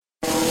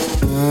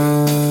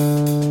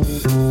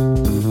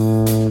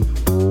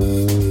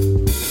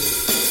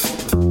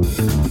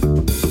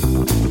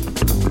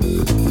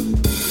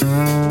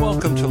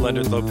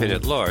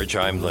Large,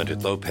 I'm Leonard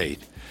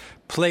Lopate.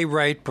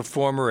 Playwright,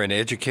 performer, and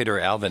educator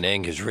Alvin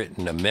Eng has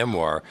written a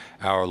memoir,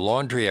 Our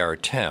Laundry, Our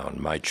Town,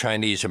 My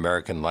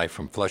Chinese-American Life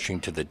from Flushing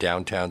to the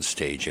Downtown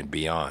Stage and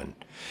Beyond.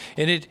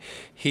 In it,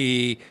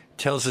 he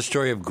tells the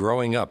story of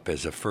growing up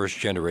as a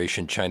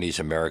first-generation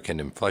Chinese-American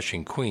in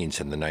Flushing,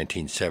 Queens in the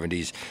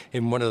 1970s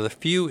in one of the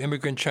few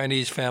immigrant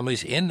Chinese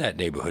families in that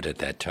neighborhood at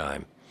that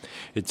time.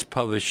 It's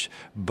published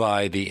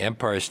by the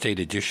Empire State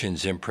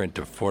Editions imprint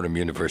of Fordham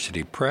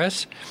University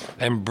Press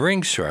and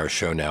brings to our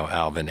show now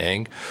Alvin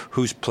Eng,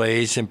 whose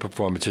plays and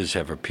performances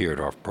have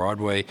appeared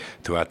off-Broadway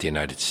throughout the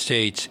United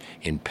States,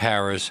 in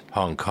Paris,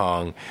 Hong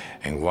Kong,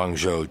 and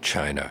Guangzhou,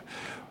 China.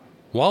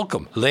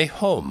 Welcome. Lei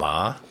Hou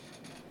Ma.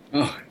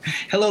 Oh,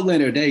 hello,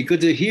 Leonard. Hey,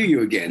 good to hear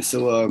you again.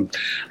 So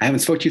I haven't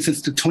spoken to you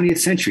since the 20th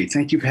century.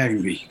 Thank you for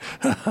having me.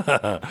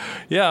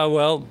 Yeah,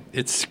 well,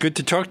 it's good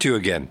to talk to you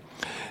again.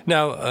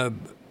 Now,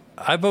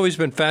 I've always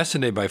been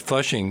fascinated by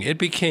Flushing. It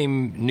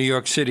became New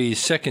York City's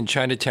second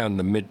Chinatown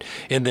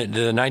in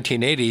the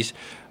 1980s,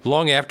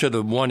 long after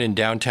the one in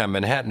downtown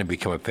Manhattan had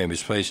become a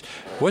famous place.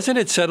 Wasn't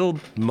it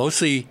settled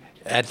mostly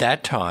at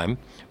that time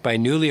by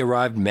newly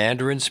arrived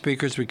Mandarin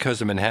speakers because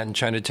the Manhattan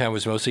Chinatown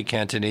was mostly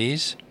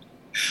Cantonese?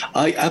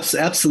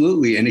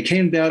 Absolutely. And it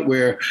came about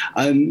where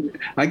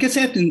I guess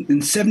after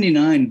in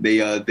 79,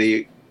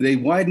 they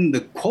widened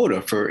the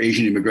quota for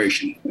Asian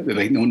immigration.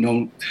 They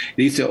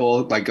used to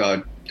all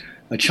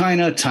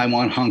China,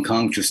 Taiwan, Hong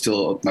Kong, which was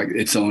still like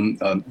its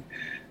own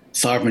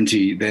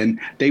sovereignty, then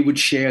they would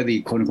share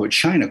the quote-unquote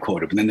China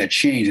quota. But then that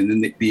changed, and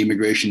then the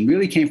immigration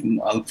really came from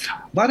a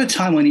lot of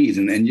Taiwanese.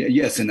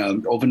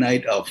 And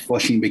overnight,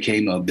 Flushing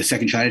became the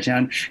second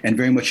Chinatown and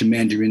very much a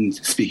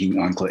Mandarin-speaking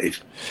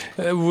enclave.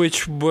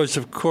 Which was,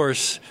 of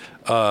course,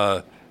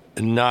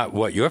 not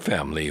what your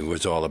family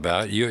was all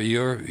about.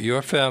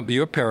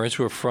 Your parents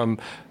were from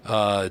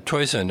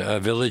Toisan, a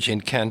village in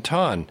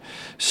Canton.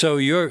 So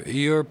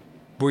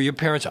were your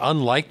parents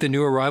unlike the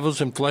new arrivals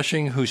in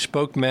Flushing who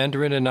spoke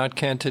Mandarin and not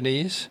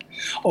Cantonese?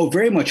 Oh,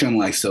 very much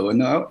unlike so.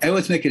 And I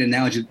always make an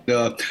analogy.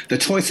 The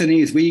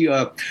Toisanese, we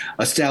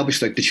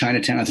established like the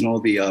Chinatowns and all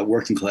the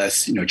working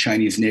class,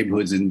 Chinese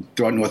neighborhoods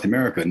throughout North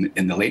America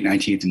in the late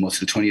 19th and most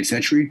of the 20th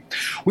century.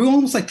 We were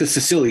almost like the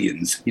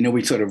Sicilians. We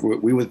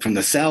were from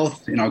the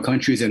South in our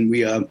countries, and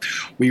we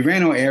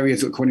ran our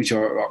areas according to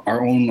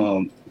our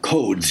own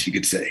codes, you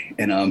could say.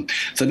 And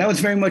so that was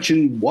very much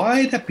in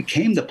why that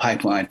became the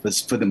pipeline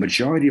for the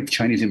majority of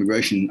Chinese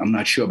immigration. I'm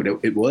not sure, but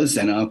it was.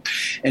 And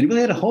it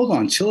really had a hold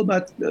on until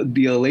about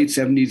the late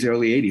 70s,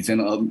 early 80s.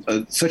 And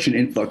such an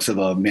influx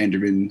of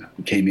Mandarin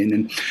came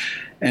in.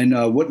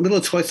 And what little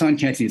Toisan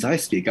Cantonese I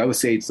speak, I would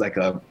say it's like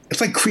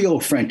Creole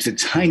French, a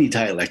tiny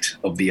dialect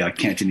of the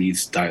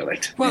Cantonese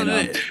dialect.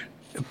 Well,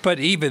 but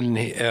even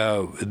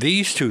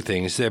these two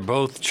things, they're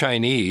both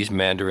Chinese,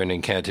 Mandarin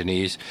and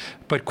Cantonese,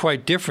 but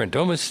quite different,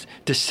 almost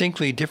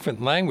distinctly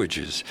different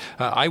languages.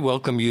 I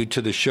welcome you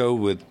to the show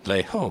with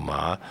Lei Hou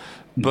Ma,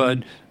 but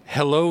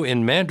hello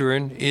in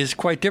Mandarin is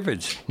quite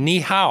different.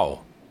 Ni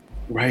hao.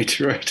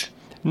 Right.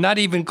 Not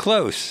even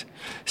close.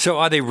 So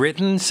are they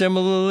written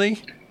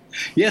similarly?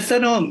 Yes,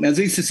 as I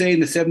used to say in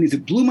the 70s,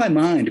 it blew my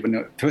mind when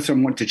the first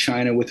time I went to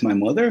China with my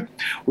mother,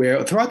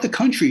 where throughout the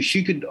country,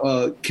 she could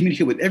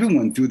communicate with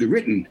everyone through the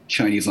written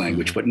Chinese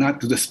language, but not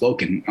through the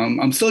spoken.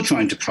 I'm still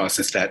trying to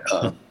process that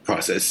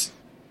process.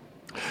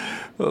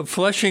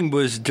 Flushing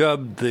was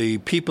dubbed the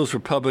People's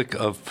Republic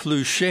of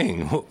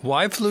Flushing.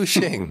 Why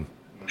Flushing?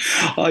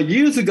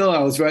 Years ago,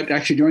 I was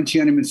actually during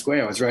Tiananmen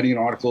Square, I was writing an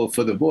article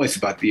for The Voice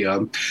about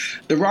the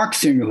rock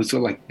singer who's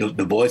sort of like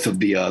the voice of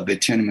the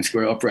Tiananmen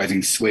Square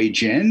uprising, Sui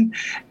Jian.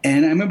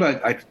 And I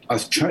remember I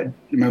was trying.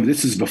 Remember,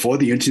 this is before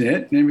the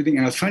internet and everything,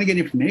 and I was trying to get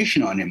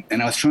information on him,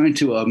 and I was trying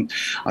to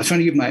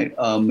give my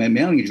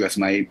mailing address,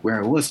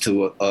 where I was,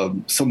 to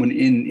someone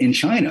in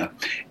China,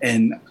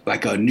 and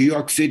New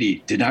York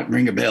City did not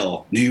ring a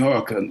bell. New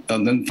York, and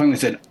then finally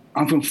said,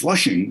 I'm from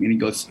Flushing. And he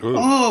goes,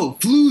 oh,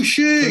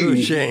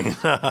 Flushing.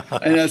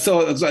 And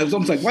so I was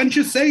almost like, why didn't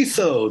you say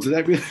so? So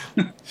that really,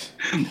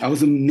 I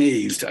was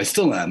amazed. I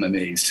still am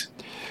amazed.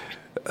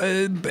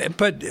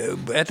 But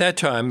at that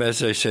time,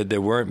 as I said,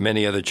 there weren't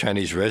many other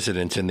Chinese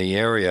residents in the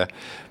area.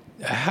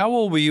 How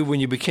old were you when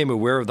you became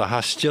aware of the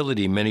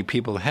hostility many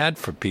people had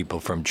for people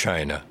from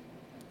China?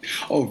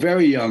 Oh,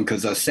 very young,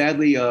 because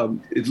sadly,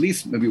 at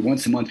least maybe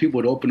once a month, people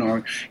would open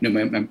our,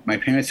 my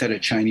parents had a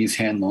Chinese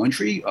hand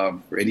laundry.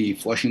 For any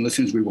Flushing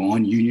listeners, we were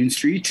on Union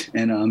Street.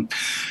 And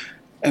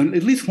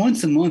at least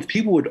once a month,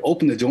 people would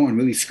open the door and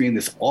really scream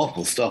this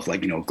awful stuff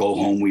like, go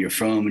home where you're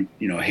from,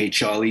 hey,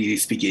 Charlie, you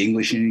speak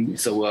English. And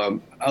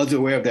so I was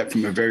aware of that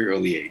from a very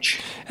early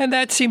age. And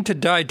that seemed to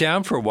die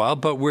down for a while,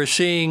 but we're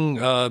seeing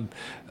a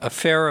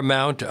fair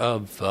amount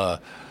of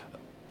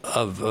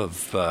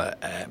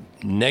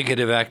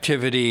negative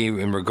activity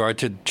in regard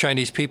to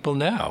Chinese people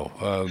now.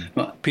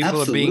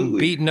 People Absolutely. Are being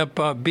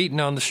beaten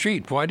on the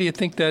street. Why do you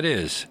think that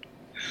is?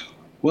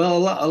 Well,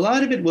 a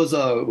lot of it was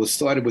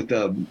started with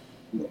the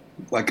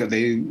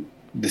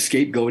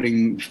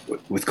scapegoating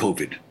with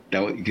COVID.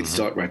 You could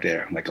start right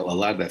there. Like a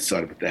lot of that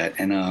started with that,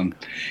 and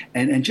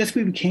just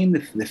we became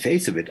the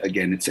face of it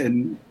again.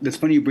 And it's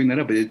funny you bring that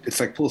up. It's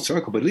like full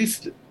circle. But at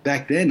least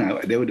back then,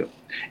 it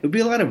would be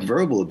a lot of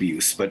verbal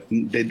abuse, but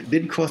they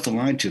didn't cross the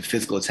line to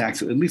physical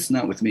attacks. At least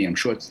not with me. I'm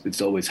sure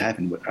it's always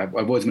happened. But I've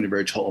always been a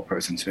very tall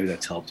person, so maybe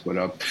that's helped.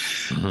 But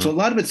so a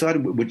lot of it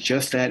started with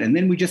just that, and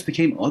then we just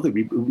became other.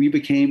 We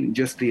became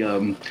just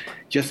the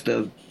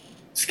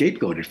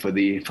scapegoated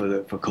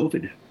for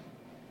COVID.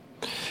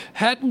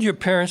 Hadn't your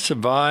parents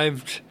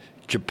survived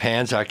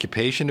Japan's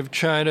occupation of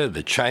China,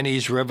 the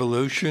Chinese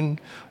Revolution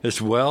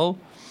as well?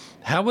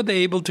 How were they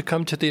able to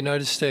come to the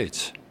United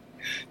States?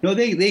 No,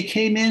 they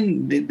came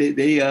in.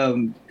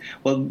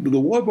 Well, the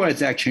War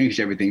Brides Act changed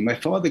everything. My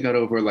father got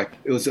over it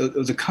was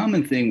a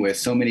common thing where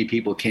so many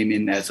people came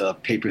in as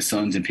paper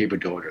sons and paper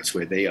daughters,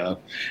 where they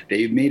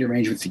made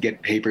arrangements to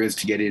get papers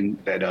to get in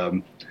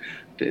that.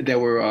 There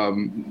were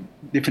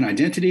different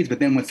identities, but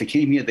then once they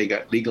came here, they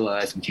got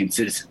legalized and became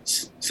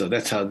citizens. So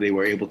that's how they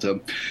were able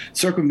to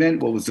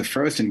circumvent what was the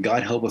first, and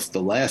God help us,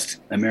 the last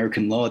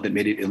American law that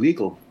made it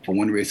illegal for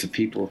one race of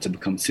people to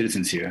become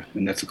citizens here.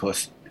 And that's, of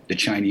course, the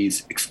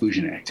Chinese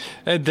Exclusion Act.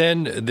 And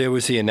then there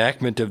was the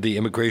enactment of the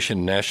Immigration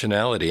and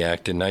Nationality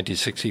Act in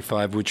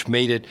 1965, which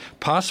made it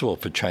possible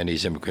for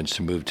Chinese immigrants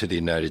to move to the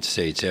United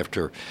States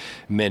after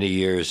many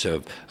years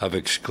of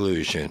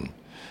exclusion.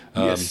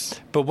 Yes.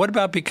 But what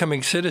about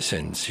becoming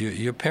citizens?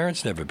 Your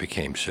parents never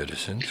became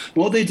citizens.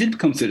 Well, they did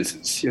become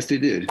citizens. Yes, they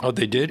did. Oh,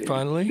 they did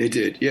finally? They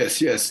did.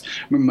 Yes.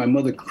 Remember my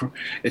mother,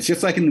 it's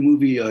just like in the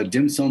movie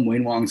Dim Sum,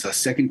 Wayne Wong's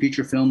second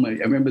feature film. I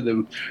remember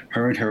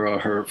her and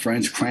her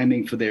friends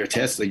cramming for their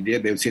tests. They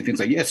would say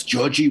things like, yes,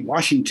 Georgie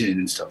Washington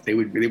and stuff. I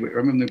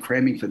remember them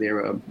cramming for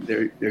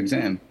their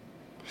exam.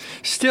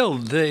 Still,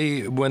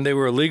 when they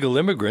were illegal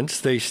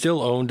immigrants, they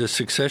still owned a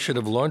succession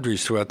of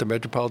laundries throughout the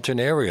metropolitan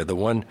area. The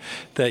one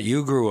that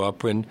you grew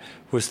up in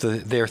was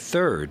their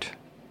third.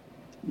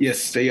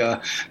 Yes,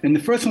 and the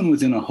first one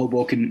was in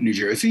Hoboken, New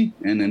Jersey,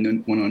 and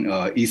then one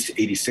on East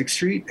 86th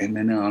Street, and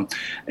then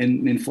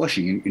in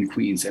Flushing in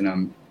Queens,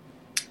 and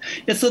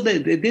yeah, so they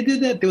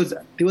did that.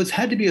 There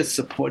had to be a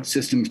support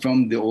system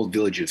from the old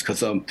villages,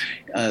 because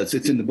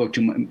it's in the book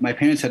too. My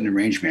parents had an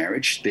arranged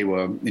marriage. They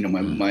were,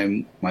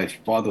 my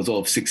father was all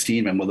of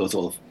 16, my mother was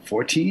all of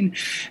 14,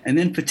 and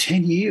then for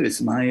 10 years,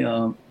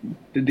 before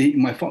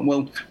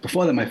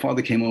that, my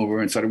father came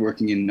over and started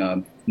working in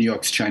New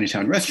York's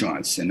Chinatown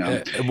restaurants. And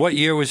what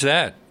year was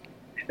that?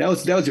 That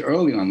was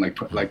early on, like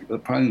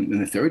probably in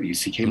the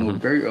 30s. He came over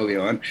very early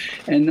on,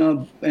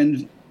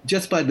 and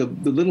just by the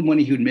little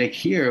money he would make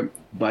here,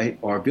 by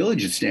our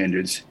village's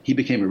standards, he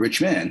became a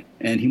rich man.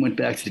 And he went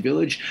back to the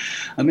village.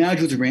 A marriage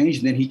was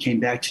arranged, and then he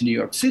came back to New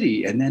York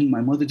City. And then my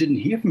mother didn't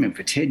hear from him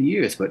for 10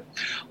 years. But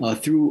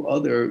through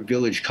other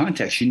village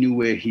contacts, she knew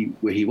where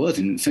he was,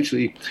 and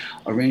essentially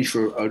arranged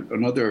for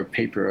another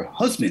paper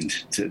husband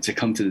to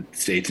come to the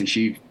States, and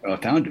she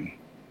found him.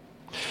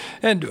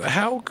 And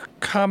how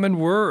common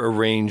were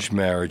arranged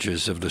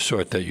marriages of the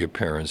sort that your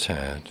parents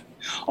had?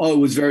 Oh, it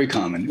was very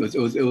common.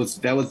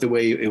 That was the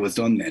way it was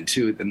done then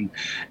too,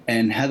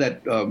 and how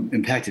that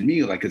impacted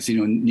me. Like, it's,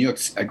 New York.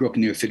 I grew up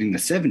in New York City in the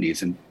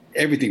 70s, and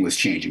everything was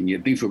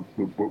changing. Things were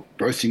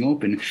bursting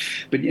open,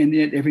 and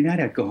yet every night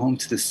I'd go home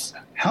to this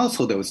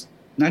household that was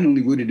not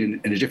only rooted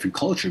in a different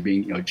culture,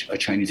 being a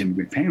Chinese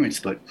immigrant parents,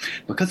 but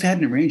because I had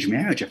an arranged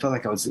marriage, I felt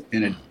like I was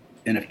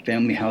in a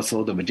family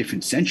household of a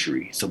different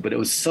century. But it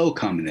was so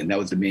common, and that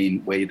was the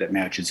main way that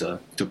marriages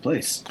took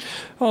place.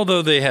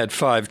 Although they had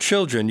 5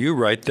 children, you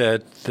write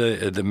that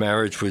the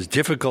marriage was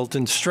difficult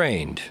and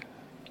strained.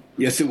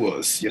 Yes, it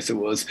was.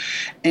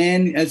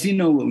 And as you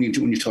know, when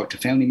you talk to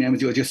family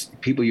members, or just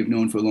people you've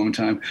known for a long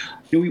time,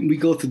 we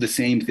go through the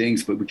same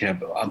things, but we can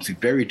have obviously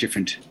very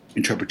different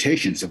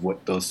interpretations of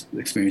what those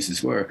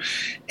experiences were.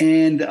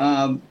 And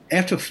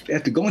after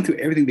going through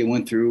everything they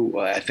went through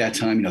at that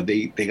time,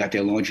 they got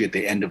their laundry at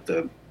the end of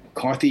the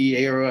McCarthy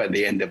era, at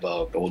the end of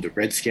all the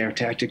Red Scare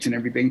tactics and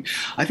everything.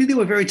 I think they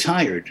were very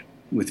tired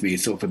with me.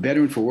 So for better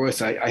and for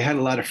worse, I had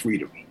a lot of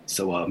freedom.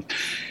 So,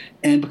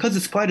 and because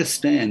it's quite a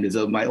span, there's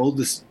my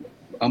oldest.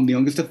 I'm the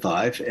youngest of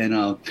 5,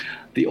 and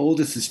the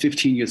oldest is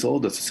 15 years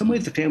older. So in some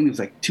ways, the family was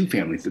like 2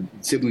 families. The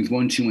siblings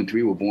 1, 2, and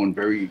 3 were born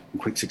very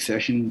quick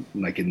succession,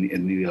 like in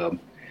the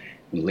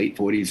late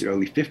 40s,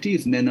 early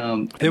 50s, and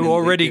then they were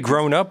already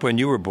grown up when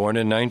you were born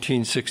in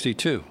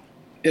 1962.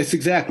 Yes,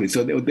 exactly.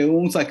 So they were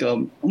almost like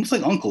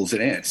uncles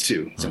and aunts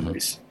too, in some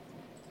ways.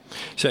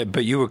 So,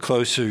 but you were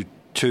closer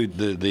to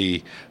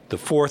the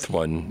fourth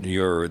one,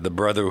 the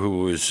brother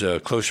who was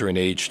closer in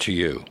age to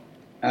you.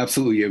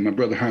 Absolutely, yeah. My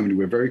brother Herman, we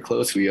were very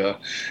close.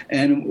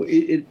 And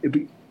it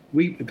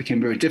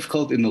became very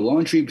difficult in the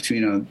laundry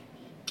between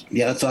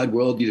the outside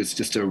world.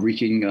 Just a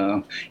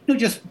reeking,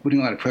 just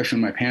putting a lot of pressure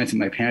on my parents, and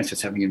my parents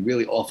just having a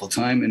really awful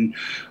time. And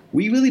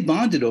we really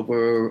bonded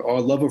over our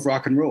love of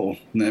rock and roll,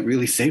 and that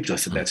really saved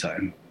us at that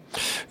time.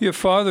 Your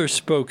father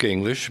spoke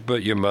English,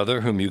 but your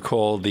mother, whom you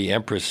call the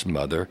Empress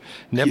Mother,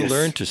 never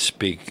learned to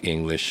speak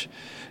English.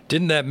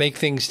 Didn't that make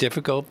things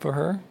difficult for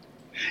her?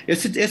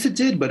 Yes, it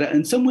did. But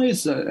in some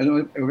ways, I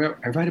know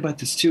I write about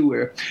this too,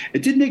 where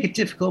it did make it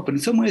difficult. But in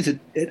some ways,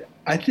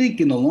 I think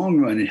in the long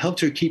run, it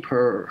helped her keep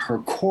her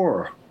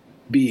core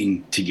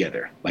being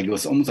together. Like it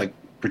was almost like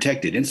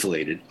protected,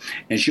 insulated,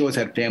 and she always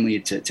had family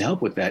to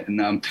help with that.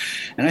 And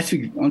I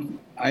speak.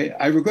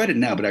 I regret it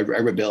now, but I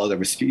rebelled. I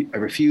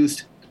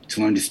refused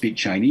to learn to speak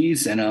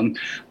Chinese, and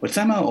but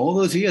somehow all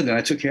those years that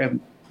I took care of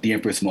the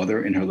Empress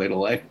Mother in her later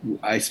life,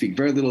 I speak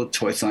very little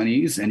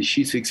Toisanese, and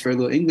she speaks very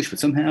little English, but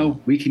somehow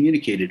we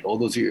communicated all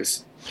those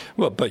years.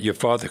 Well, but your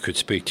father could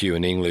speak to you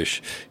in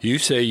English. You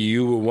say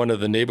you were one of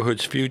the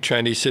neighborhood's few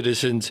Chinese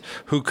citizens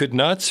who could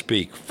not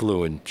speak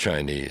fluent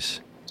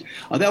Chinese.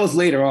 That was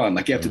later on,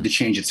 like after the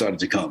change had started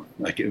to come,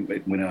 like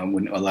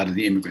when a lot of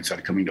the immigrants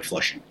started coming to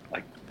Flushing.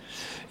 Like,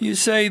 you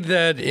say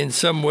that in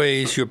some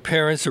ways your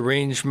parents'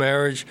 arranged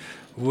marriage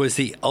was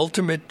the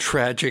ultimate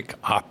tragic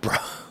opera.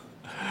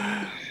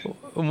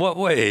 In what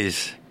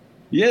ways?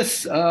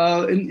 Yes,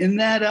 in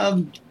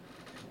that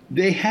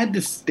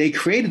they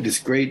created this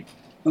great,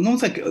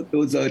 almost like it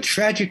was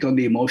tragic on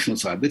the emotional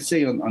side. Let's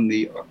say on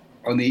the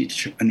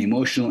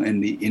emotional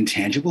and the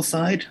intangible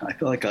side, I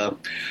feel like, at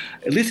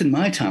least in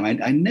my time,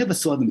 I never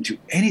saw them do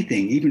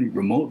anything even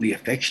remotely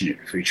affectionate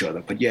for each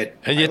other. But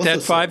yet they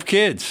had 5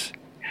 kids.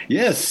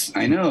 Yes,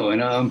 I know,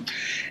 and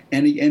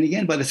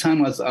again, by the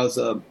time I was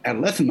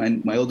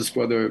adolescent, my oldest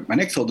brother, my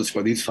next oldest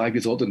brother, he's 5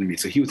 years older than me,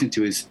 so he was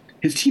into his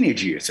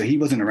teenage years, so he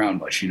wasn't around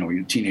much. You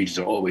know, teenagers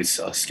are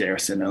always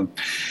scarce, and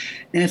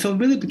so it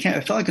really I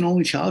felt like an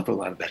only child for a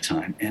lot of that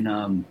time, and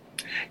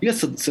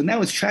so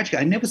now it's tragic.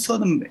 I never saw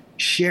them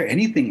share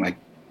anything like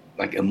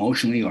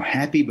emotionally or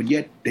happy, but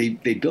yet they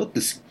built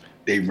this.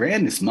 They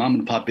ran this mom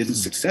and pop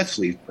business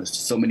successfully for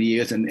so many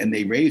years, and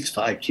they raised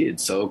 5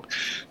 kids. So,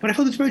 but I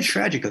felt it's very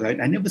tragic because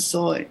I never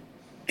saw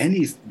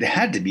any. There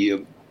had to be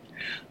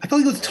I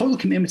felt like it was a total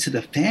commitment to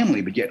the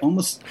family, but yet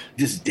almost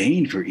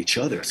disdain for each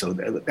other. So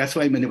that's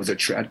why I meant it was a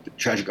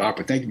tragic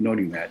opera. Thank you for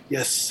noting that.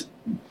 Yes.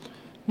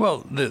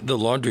 Well, the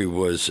laundry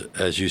was,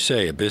 as you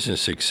say, a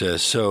business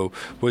success. So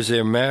was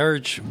their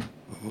marriage?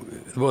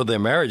 Well, their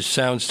marriage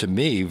sounds to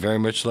me very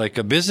much like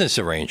a business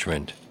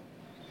arrangement.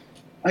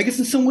 I guess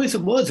in some ways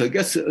it was. I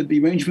guess the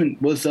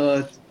arrangement was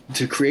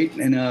to create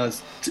and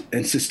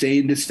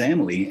sustain this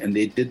family, and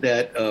they did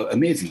that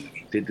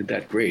amazingly. They did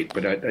that great.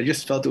 But I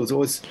just felt it was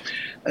always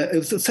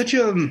such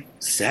a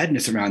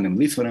sadness around them. At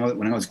least when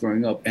I was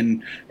growing up,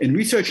 and in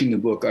researching the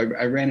book,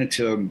 I ran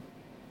into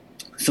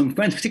some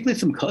friends, particularly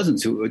some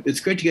cousins, who it's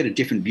great to get a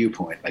different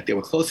viewpoint. Like they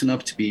were close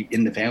enough to be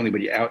in the family,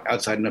 but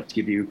outside enough to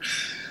give you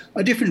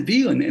a different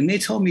view. And they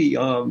told me,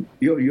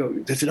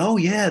 they said, "Oh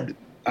yeah."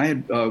 I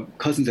had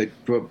cousins that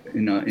grew up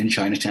in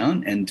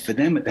Chinatown, and for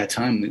them at that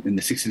time in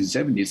the 60s and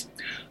 70s,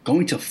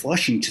 going to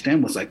Flushing to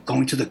them was like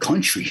going to the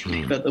country.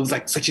 It was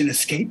like such an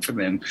escape for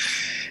them.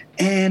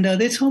 And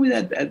they told me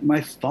that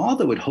my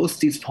father would host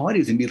these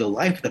parties and be the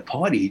life of the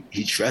party.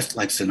 He dressed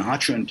like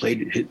Sinatra and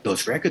played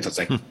those records. I was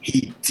like,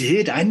 he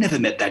did? I never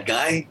met that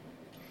guy.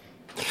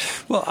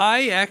 Well,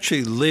 I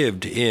actually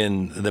lived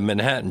in the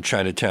Manhattan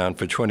Chinatown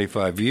for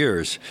 25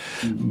 years,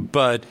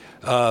 but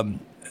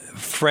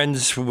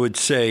friends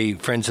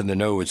in the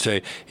know would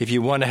say, if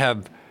you want to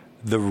have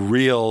the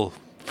real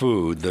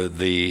food,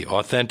 the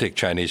authentic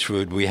Chinese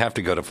food, we have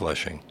to go to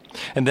Flushing.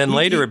 And then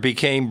later it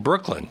became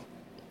Brooklyn,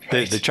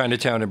 the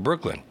Chinatown in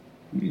Brooklyn.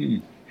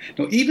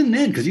 No, even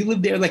then, because you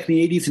lived there like in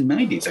the 80s and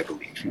 90s, I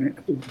believe.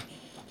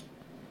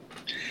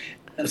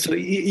 Right? So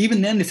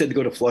even then they said to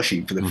go to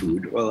Flushing for the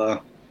food.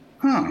 Well,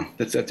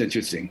 that's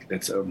interesting.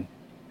 That's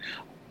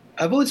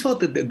I've always felt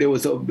that there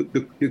was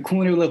the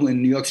culinary level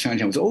in New York's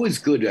Chinatown was always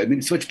good. I mean,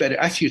 it's much better.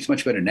 Actually, it's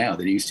much better now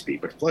than it used to be.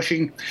 But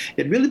Flushing,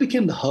 it really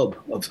became the hub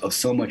of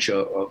so much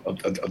of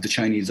the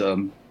Chinese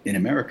in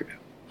America.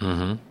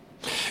 Mm-hmm.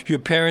 Your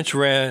parents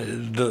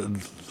ran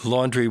the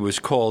laundry was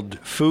called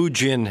Fu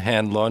Jin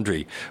Hand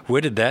Laundry.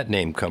 Where did that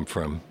name come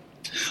from?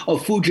 Oh,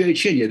 Fu Jie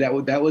Chin. Yeah,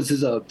 that was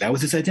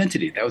his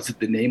identity. That was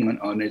the name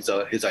on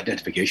his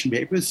identification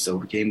papers. So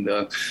it became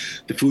the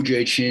Fu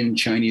Jie Chin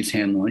Chinese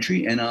Hand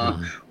Laundry, and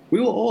we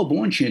were all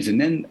born Chins.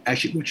 And then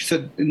actually, which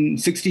said in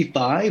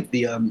 '65,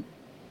 the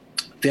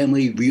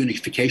Family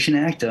Reunification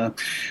Act.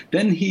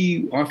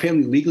 Then our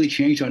family legally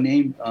changed our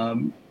name.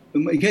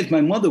 Because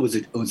my mother was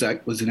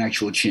an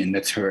actual Chin,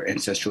 that's her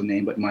ancestral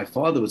name, but my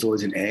father was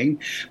always an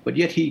Ang. But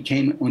yet he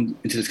came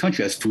into this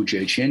country as Fu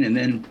Jie Chin, and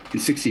then in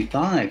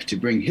 '65 to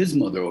bring his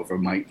mother over,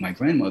 my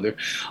grandmother,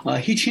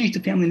 he changed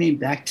the family name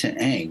back to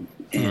Ang,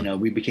 and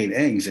we became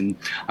Angs. And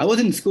I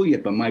wasn't in school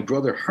yet, but my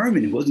brother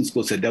Herman, who was in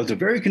school, said that was a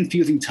very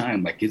confusing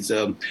time. Like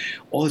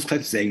all his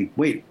class saying,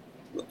 "Wait,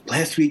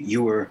 last week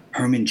you were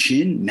Herman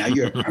Chin, now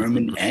you're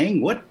Herman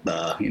Ang. What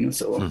the?"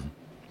 So.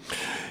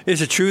 Is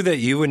it true that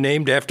you were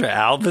named after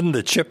Alvin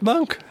the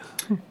Chipmunk?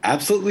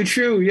 Absolutely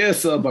true,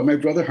 yes. By my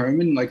brother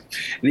Herman. And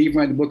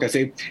even in the book, I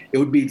say it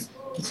would be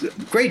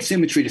great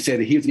symmetry to say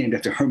that he was named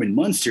after Herman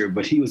Munster,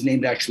 but he was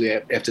named actually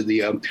after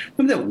the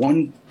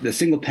remember the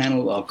single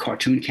panel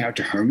cartoon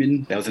character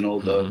Herman? That was an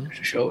old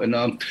show.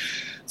 And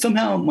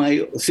somehow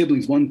my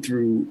siblings one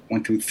through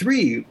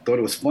three thought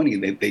it was funny.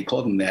 They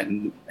called him that,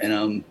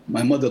 and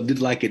my mother did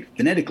like it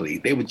phonetically.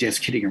 They were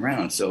just kidding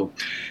around. So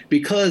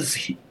because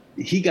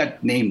he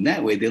got named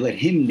that way, they let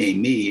him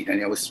name me,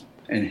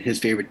 and his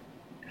favorite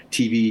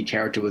TV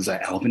character was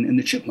Alvin and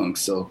the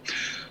Chipmunks. So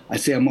I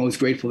say I'm always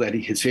grateful that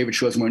his favorite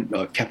shows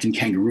weren't Captain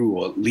Kangaroo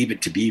or Leave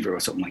It to Beaver or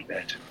something like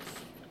that.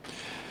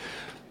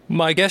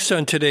 My guest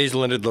on today's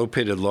Leonard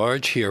Lopate at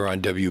Large here on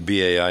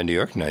WBAI New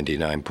York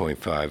 99.5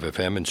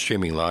 FM and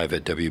streaming live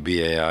at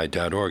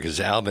WBAI.org is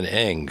Alvin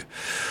Eng,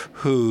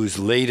 whose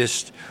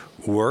latest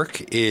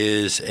work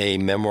is a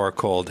memoir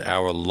called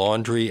Our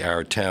Laundry,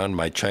 Our Town,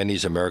 My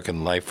Chinese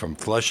American Life from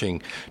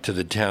Flushing to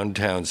the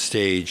Downtown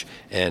Stage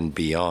and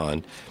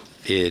Beyond.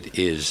 It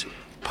is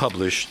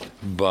published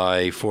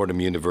by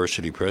Fordham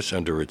University Press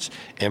under its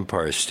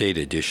Empire State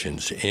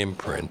Editions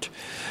imprint.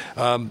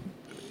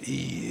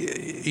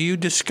 You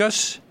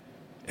discuss,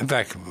 in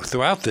fact,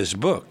 throughout this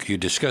book, you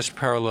discuss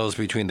parallels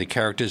between the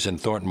characters in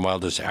Thornton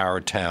Wilder's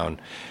Our Town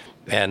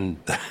and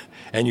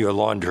Your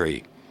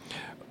Laundry.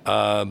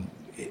 How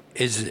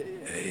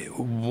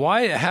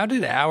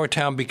did Our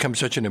Town become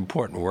such an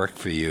important work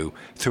for you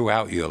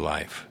throughout your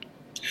life?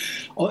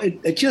 Oh,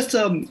 it just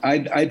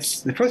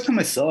the first time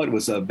I saw it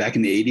was back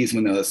in the 80s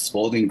when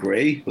Spalding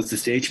Gray was the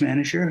stage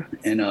manager,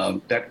 and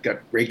that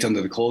got raked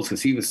under the coals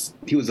because he was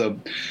a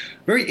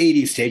very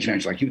 80s stage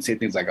manager. Like he would say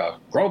things like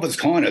Grover's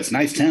Corners,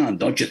 nice town,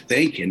 don't you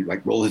think? And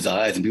like roll his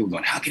eyes, and people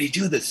going, how can he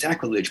do this,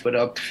 sacrilege? But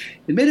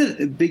it made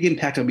a big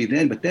impact on me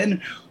then. But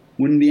then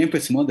when the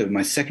Empress Mother,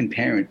 my second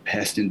parent,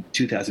 passed in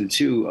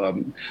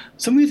 2002,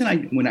 some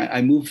reason when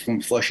I moved from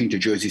Flushing to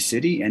Jersey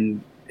City,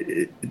 and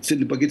it's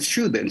in the book, it's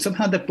true, and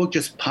somehow that book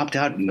just popped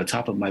out in the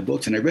top of my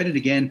books, and I read it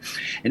again,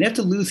 and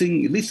after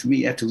losing, at least for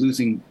me, after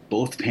losing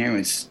both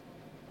parents,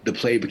 the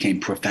play became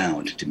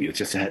profound to me. It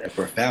just had a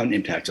profound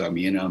impact on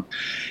me, and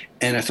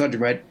I started to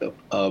write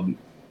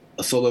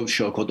a solo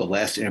show called The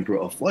Last Emperor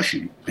of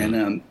Flushing,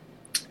 and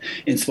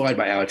inspired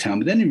by Our Town.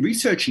 But then in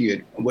researching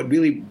it, what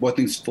really brought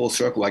things full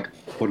circle, like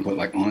quote unquote,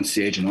 like on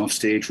stage and off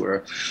stage,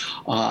 where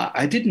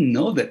I didn't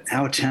know that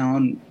Our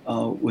Town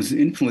was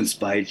influenced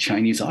by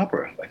Chinese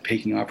opera, by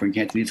Peking opera and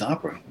Cantonese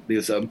opera.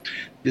 There's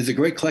a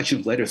great collection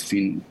of letters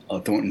between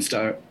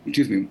Thornton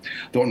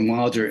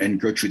Wilder and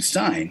Gertrude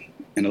Stein,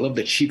 and I love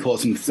that she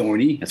calls him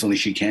Thorny. That's only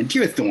she can.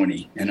 Dear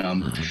Thorny,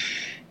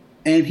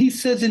 and he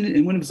says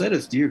in one of his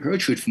letters, Dear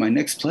Gertrude, for my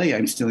next play,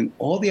 I'm stealing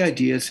all the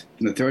ideas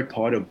from the third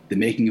part of The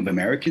Making of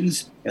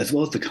Americans, as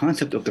well as the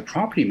concept of the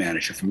property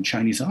manager from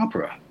Chinese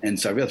opera. And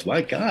so I realized,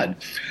 my God,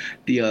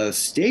 the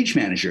stage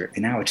manager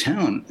in Our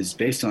Town is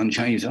based on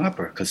Chinese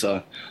opera, because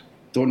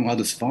Thornton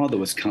Wilder's father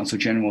was consul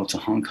general to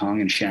Hong Kong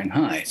and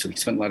Shanghai, so he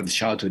spent a lot of his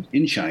childhood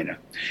in China.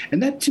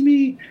 And that, to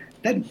me,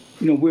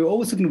 we're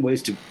always looking at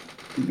ways to,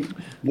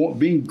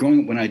 growing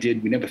up when I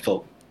did, we never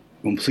felt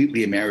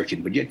completely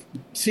American, but yet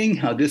seeing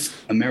how this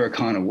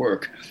Americana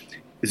work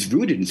is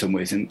rooted in some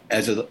ways, and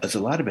as a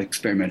lot of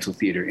experimental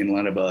theater, in a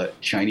lot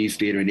of Chinese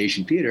theater and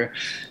Asian theater,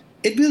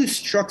 it really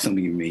struck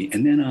something in me.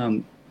 And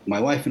then my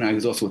wife and I,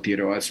 who's also a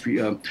theater artist,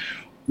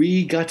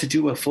 we got to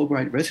do a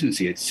Fulbright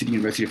residency at City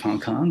University of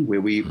Hong Kong,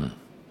 where we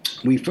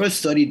first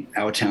studied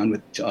Our Town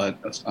with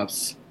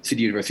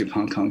City University of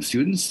Hong Kong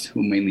students,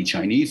 who were mainly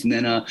Chinese, and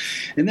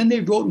then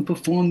they wrote and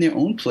performed their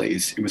own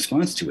plays in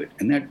response to it,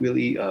 and that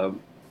really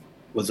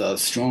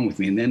was strong with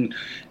me. And then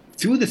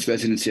through this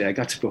residency, I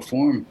got to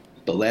perform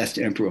The Last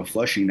Emperor of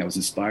Flushing, that was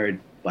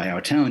inspired by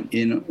Our Town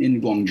in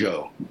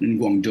Guangzhou, in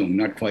Guangdong,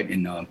 not quite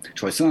in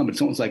Choisan, but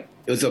it's almost like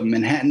it was a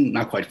Manhattan,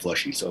 not quite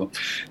Flushing. So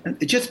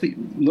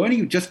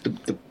learning just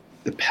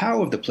the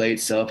power of the play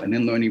itself, and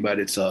then learning about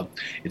its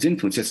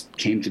influence just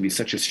came to be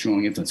such a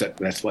strong influence.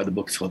 That's why the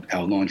book is called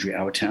Our Laundry,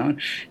 Our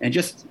Town. And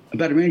just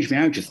about arranged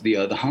marriages,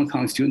 the Hong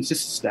Kong students,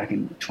 this is back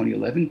in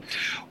 2011,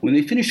 when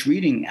they finished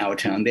reading Our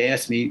Town, they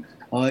asked me,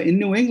 in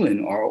New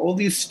England, are all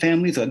these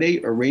families, are they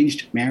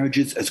arranged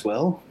marriages as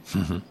well?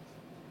 Mm-hmm.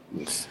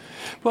 Yes.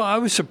 Well, I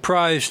was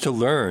surprised to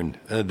learn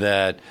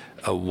that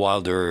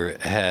Wilder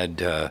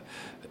had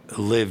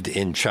lived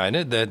in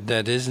China.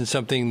 That isn't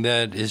something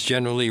that is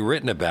generally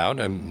written about,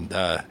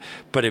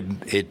 but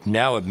it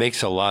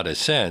makes a lot of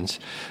sense.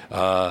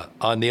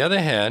 On the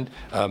other hand,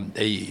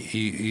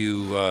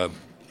 you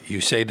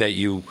say that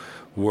you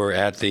were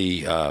at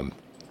the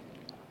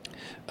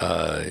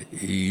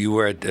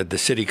at the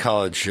City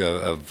College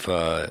of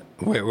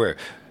where?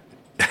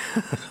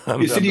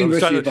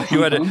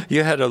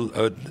 You had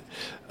a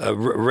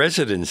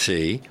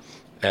residency,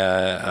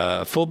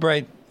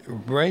 Fulbright,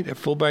 right? A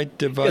Fulbright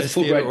device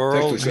theater,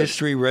 oral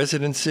history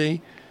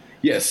residency.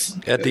 Yes,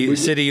 at the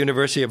City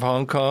University of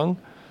Hong Kong.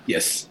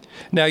 Yes.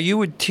 Now you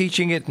were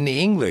teaching it in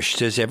English.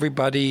 Did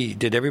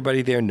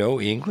everybody there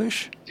know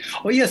English?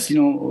 Oh yes,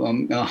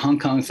 Hong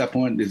Kong at that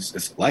point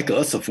is like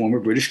us, a former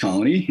British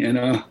colony,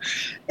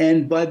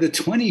 and by the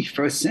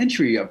 21st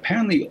century,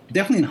 apparently,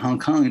 definitely in Hong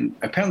Kong, and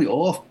apparently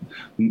all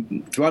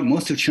throughout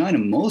most of China,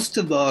 most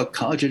of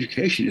college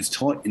education is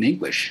taught in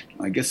English.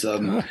 I guess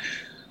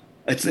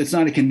it's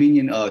not a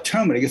convenient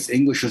term, but I guess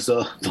English is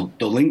the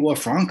lingua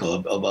franca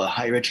of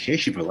higher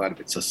education for a lot of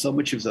it. So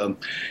much of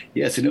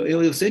yes, and it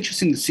was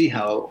interesting to see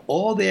how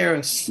all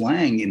their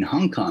slang in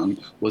Hong Kong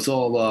was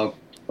all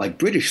like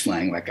British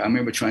slang. Like I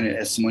remember trying to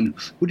ask someone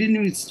who didn't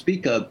even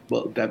speak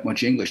that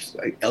much English.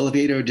 Like,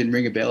 elevator didn't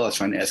ring a bell. I was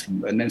trying to ask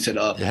him, and then said,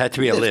 "It had to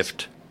be a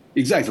lift."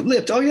 Exactly,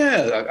 lift. Oh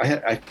yeah,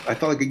 I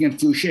felt like again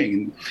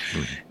Flushing.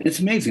 It's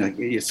amazing. Like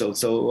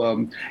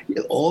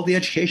all the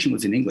education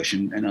was in English,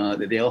 and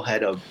they all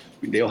had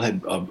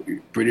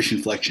British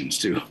inflections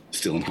too,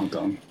 still in Hong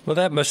Kong. Well,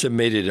 that must have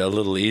made it a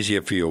little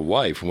easier for your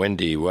wife,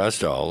 Wendy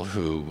Wasdall,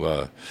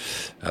 who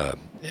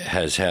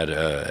has had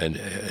an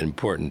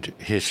important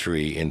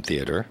history in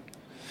theater.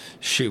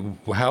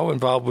 How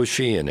involved was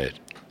she in it?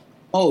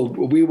 Oh,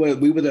 we were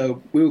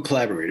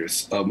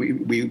collaborators.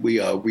 We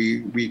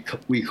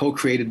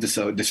co-created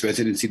this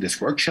residency,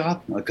 this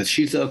workshop, because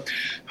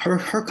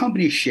her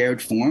company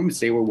shared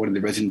forms. They were one of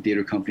the resident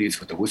theater companies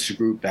with the Worcester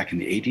Group back in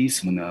the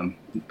 80s when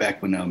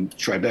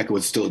Tribeca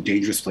was still a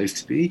dangerous place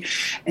to be,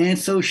 and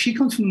so she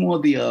comes from more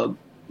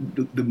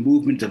the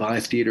movement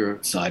devised theater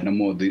side, and I'm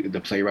more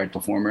the playwright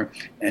performer.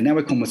 And now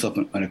I call myself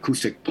an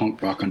acoustic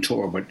punk rock on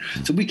tour. But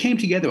so we came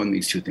together on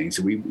these two things.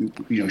 So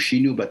she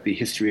knew about the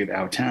history of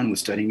our town,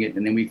 was studying it,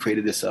 and then we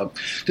created this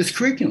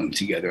curriculum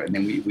together. And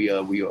then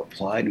we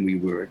applied and we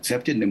were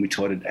accepted. And then we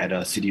taught it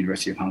at City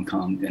University of Hong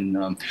Kong. And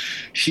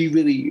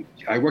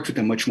I worked with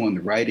them much more on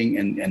the writing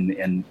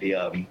and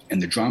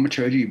the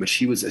dramaturgy, but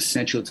she was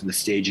essential to the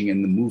staging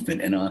and the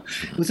movement. And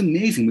it was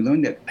amazing. We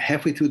learned that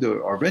halfway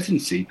through our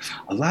residency,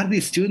 a lot of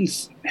these students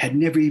had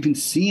never even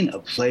seen a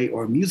play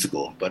or a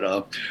musical,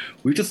 but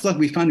we just lucky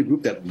we found a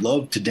group that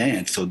loved to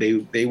dance. So they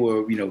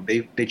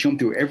jumped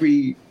through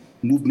every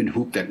movement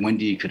hoop that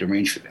Wendy could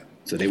arrange for them.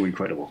 So they were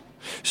incredible.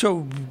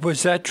 So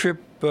was that trip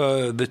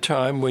the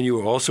time when you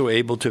were also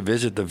able to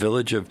visit the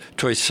village of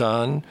Toi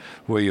San,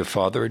 where your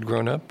father had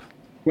grown up?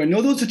 Well,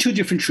 no, those are two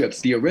different trips.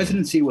 The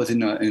residency was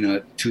in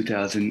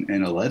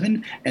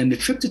 2011, and the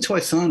trip to Toi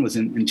San was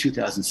in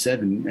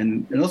 2007.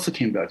 And it also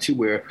came about, too,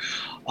 where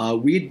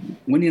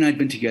Wendy and I had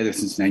been together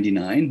since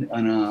 99.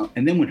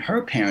 And then when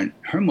her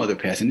mother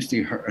passed,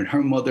 and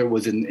her mother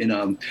was in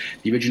the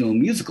original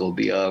musical,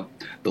 the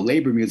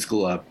labor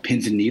musical,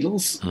 Pins and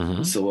Needles.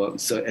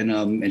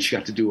 Mm-hmm. And she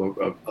got to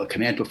do a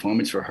command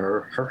performance for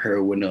her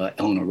heroine,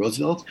 Eleanor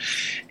Roosevelt.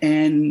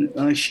 And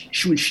when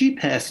she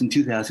passed in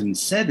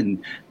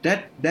 2007,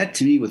 that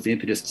to me was the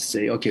impetus to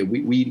say, okay,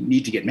 we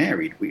need to get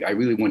married. I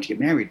really want to get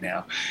married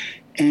now.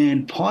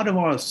 And part of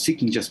our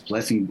seeking just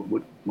blessing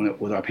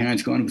with our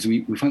parents gone was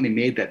we finally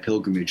made that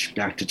pilgrimage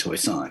back to Toi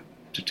San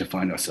to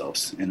find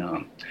ourselves. And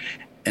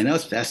that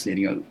was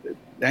fascinating.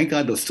 Thank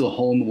God there's still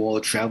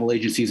hole-in-the-wall travel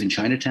agencies in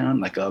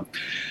Chinatown. I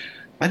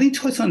think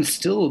Toi San is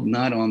still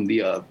not on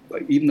the,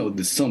 even though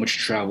there's so much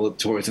travel,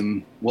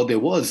 tourism, well, there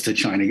was to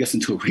China, I guess,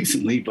 until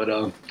recently,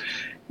 but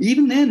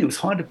even then, it was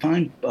hard to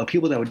find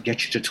people that would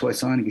get you to Toi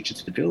San and get you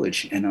to the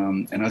village. And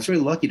I was very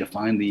lucky to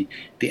find the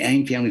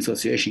Ang Family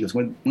Association, because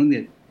one of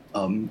the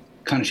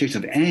connotations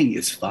of Ang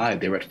is 5.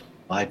 They were at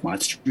 5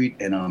 Mott Street,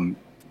 and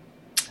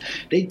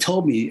they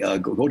told me,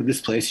 go to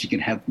this place. You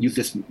can use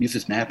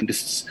this map, and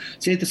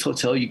stay at this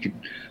hotel. You could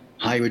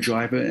hire a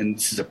driver, and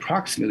this is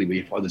approximately where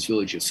your father's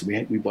village is. So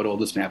we bought all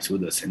those maps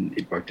with us, and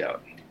it worked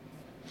out.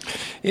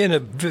 In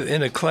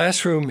a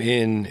classroom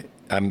in,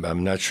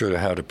 I'm not sure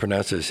how to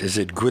pronounce this. Is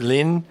it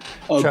Guilin?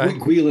 Oh,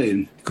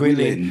 Guilin.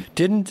 Guilin.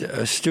 Didn't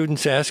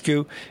students ask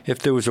you if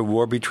there was a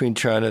war between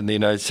China and the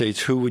United States,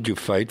 who would you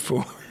fight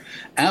for?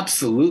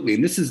 Absolutely.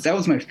 And that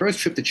was my first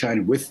trip to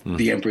China with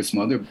the Empress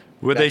Mother.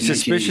 Were they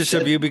suspicious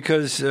of you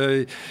because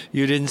you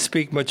didn't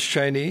speak much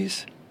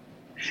Chinese?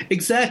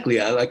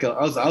 Exactly. I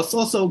was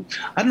also,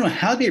 I don't know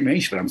how they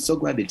arranged, but I'm so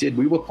glad they did.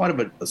 We were part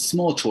of a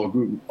small tour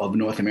group of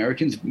North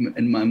Americans,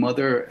 and my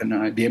mother and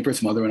I, the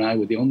Empress Mother and I,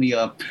 were the only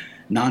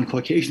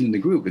non-Caucasian in the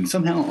group. And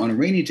somehow on a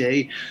rainy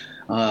day,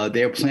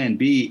 their plan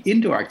B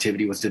indoor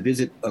activity was to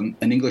visit an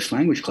English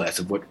language class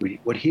of what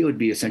here would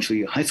be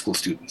essentially high school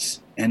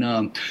students. And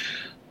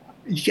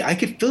I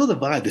could feel the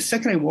vibe. The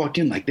second I walked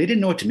in, they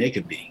didn't know what to make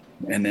of me.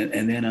 And then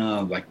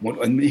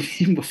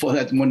even before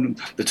that, one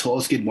the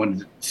tallest kid wanted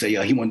to say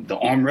he wanted to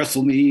arm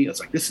wrestle me. I was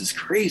like, this is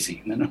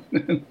crazy. And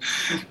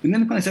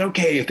then I said,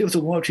 okay, if there was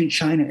a war between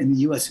China and the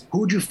U.S.,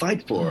 who would you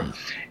fight for?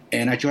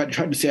 And I tried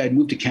to say I'd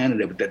moved to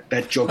Canada, but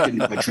that joke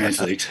didn't quite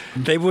translate.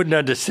 They wouldn't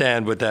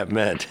understand what that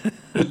meant.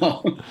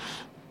 No.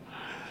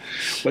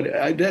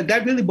 But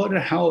that really brought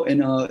it how,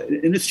 and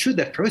it's true,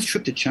 that first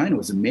trip to China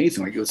was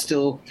amazing. It was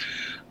still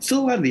a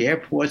lot of the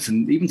airports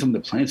and even some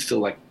of the planes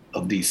still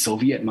of the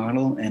Soviet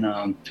model.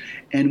 And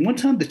one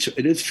time,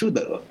 it is true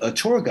that a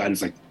tour guide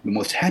was the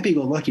most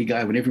happy-go-lucky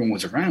guy when everyone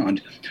was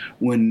around.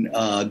 When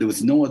there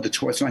was no other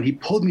tourists around, he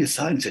pulled me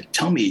aside and said,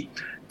 tell me,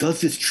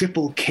 does this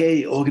Triple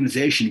K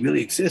organization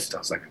really exist? I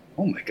was like,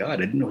 oh my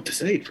God, I didn't know what to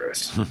say at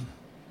first.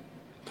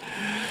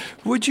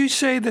 Would you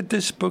say that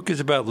this book is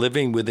about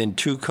living within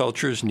two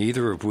cultures,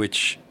 neither of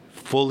which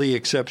fully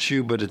accepts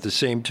you, but at the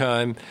same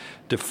time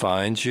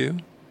defines you?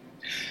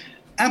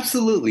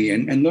 Absolutely,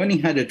 and learning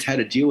how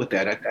to deal with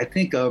that. I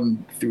think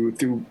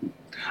through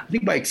I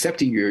think by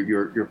accepting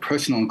your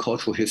personal and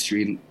cultural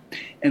history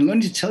and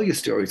learning to tell your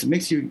stories, it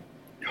makes you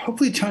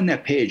hopefully turn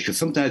that page. Because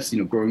sometimes,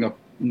 growing up,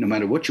 no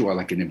matter what you are,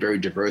 like in a very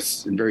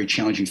diverse and very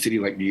challenging city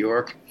like New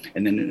York,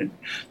 and then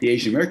the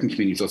Asian American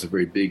community is also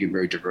very big and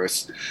very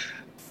diverse.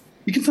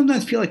 You can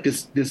sometimes feel like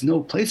there's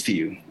no place for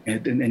you,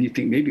 and you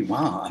think maybe,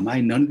 wow, am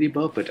I none of the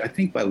above? But I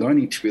think by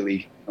learning to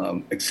really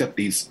accept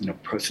these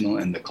personal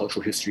and the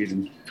cultural histories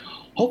and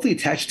hopefully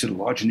attached to the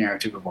larger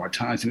narrative of our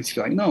times. It makes you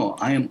feel like, no,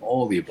 I am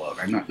all the above.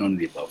 I'm not none of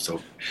the above.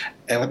 So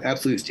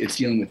absolutely, it's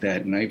dealing with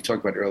that. And I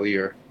talked about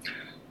earlier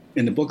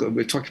in the book,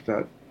 we talked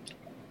about,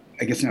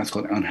 I guess now it's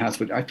called Unhoused,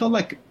 but I felt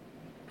like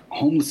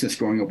homelessness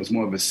growing up was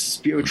more of a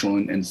spiritual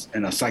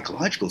and a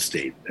psychological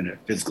state than a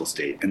physical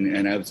state.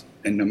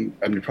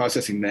 I'm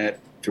processing that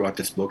throughout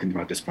this book and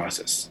throughout this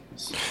process.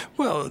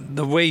 Well,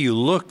 the way you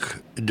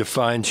look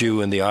defines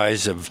you in the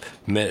eyes of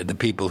the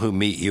people who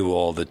meet you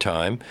all the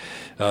time.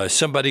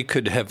 Somebody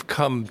could have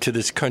come to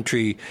this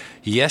country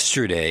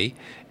yesterday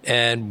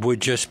and would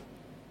just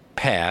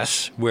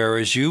pass,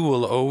 whereas you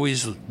will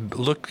always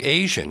look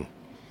Asian.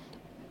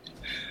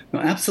 No,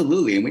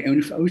 absolutely.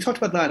 And we talked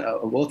about that,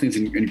 of all things,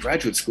 in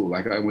graduate school.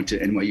 Like I went to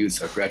NYU's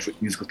graduate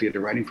musical theater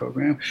writing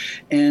program,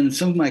 and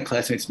some of my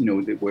classmates,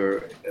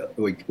 were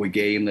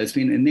gay and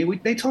lesbian, and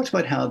they talked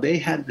about how they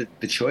had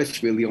the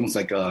choice, really, almost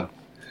like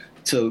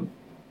to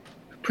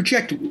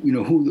project,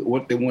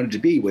 what they wanted to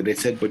be. Where they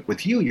said, but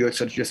with you, you're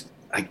sort of just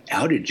like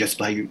outed just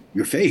by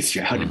your face.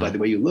 You're outed by the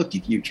way you look.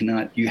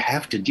 You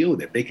have to deal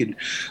with it. They could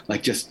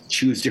like just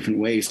choose different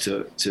ways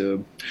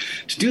to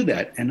do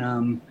that.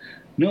 And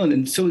no,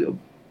 and so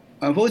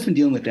I've always been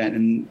dealing with that,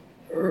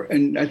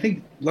 and I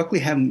think luckily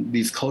having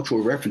these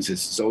cultural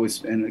references is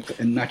always, and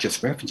not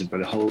just references, but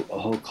a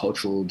whole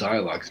cultural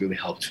dialogue has really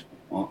helped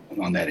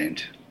on that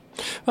end.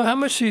 Well, how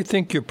much do you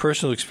think your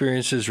personal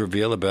experiences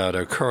reveal about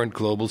our current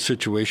global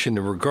situation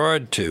in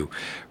regard to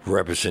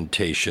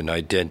representation,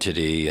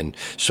 identity, and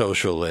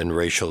social and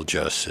racial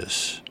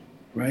justice?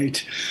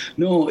 Right.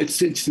 No,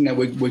 it's interesting that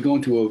we're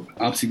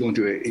obviously going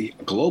through a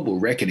global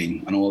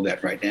reckoning on all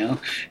that right now,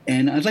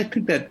 and I'd like to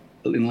think that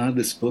in a lot of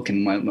this book,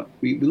 and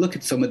we look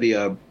at some of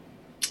the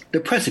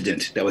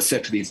precedent that was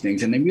set for these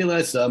things, and then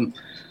realize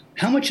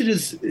how much it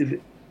is.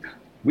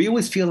 We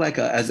always feel like,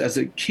 as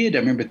a kid, I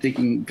remember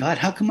thinking, God,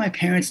 how come my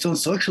parents don't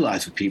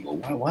socialize with people?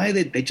 Why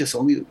they just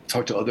only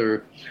talk to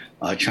other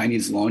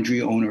Chinese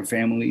laundry owner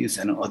families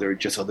and other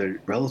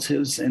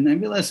relatives? And I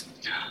realized,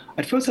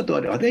 at first I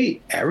thought, are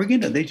they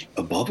arrogant? Are they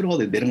above it all?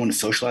 They don't want to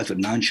socialize with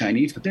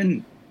non-Chinese? But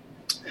then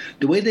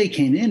the way they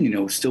came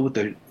in, still with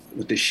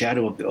the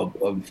shadow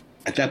of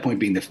at that point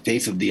being the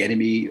face of the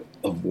enemy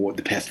of war,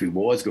 the past 3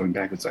 wars, going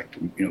backwards, like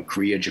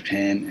Korea,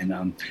 Japan,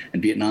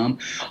 and Vietnam,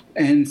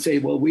 and say,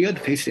 well, we are the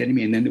face of the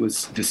enemy, and then there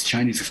was this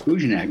Chinese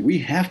Exclusion Act. We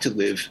have to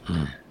live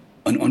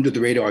an under the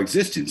radar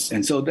existence,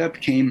 and so that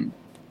became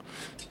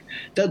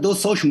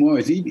those social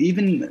mores,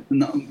 even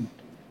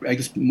I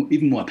guess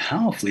even more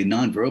powerfully,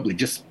 non-verbally,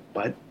 just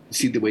by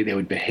see the way they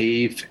would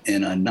behave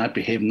and not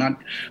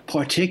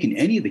partake in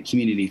any of the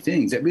community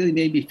things. That really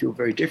made me feel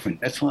very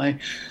different. That's why.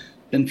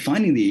 Then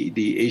finding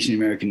the Asian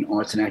American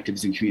arts and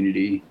activism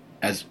community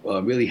has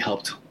really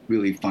helped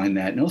really find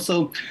that. And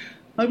also,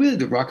 really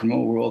the rock and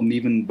roll world, and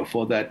even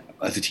before that,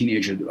 as a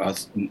teenager,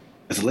 as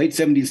a late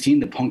 70s teen,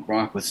 the punk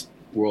rock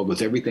world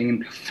was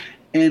everything.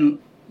 And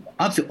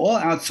obviously all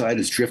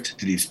outsiders drift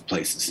to these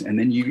places. And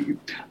then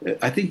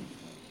I think,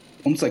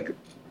 almost like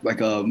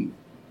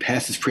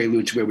past this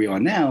prelude to where we are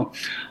now,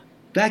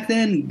 back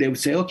then they would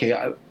say,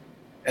 okay,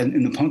 and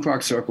in the punk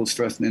rock circles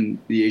first, and then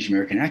the Asian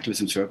American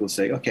activism circles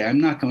say, okay, I'm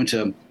not going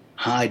to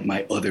hide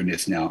my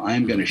otherness now.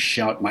 I'm going to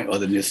shout my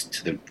otherness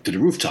to the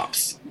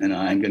rooftops, and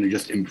I'm going to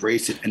just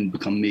embrace it and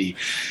become me.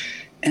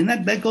 And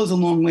that goes a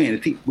long way. And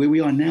I think where we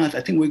are now,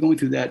 I think we're going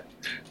through that.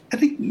 I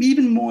think maybe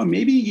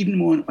even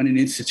more on an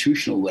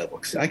institutional level.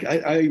 Because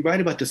I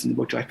write about this in the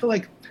book too. I feel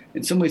like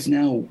in some ways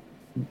now,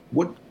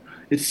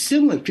 it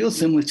feels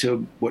similar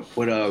to what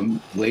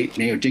late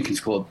Mayor Dinkins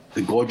called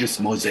the gorgeous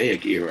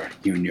mosaic era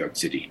here in New York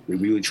City. We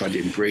really tried to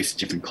embrace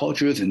different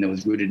cultures, and that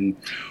was rooted in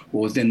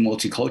what was then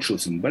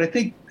multiculturalism. But I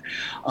think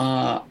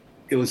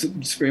it was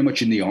very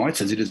much in the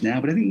arts as it is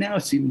now, but I think now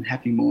it's even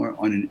happening more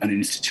on an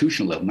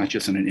institutional level, not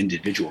just on an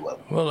individual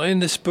level. Well, in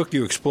this book,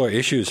 you explore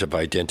issues of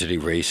identity,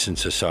 race, and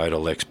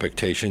societal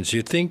expectations. Do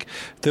you think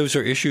those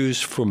are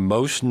issues for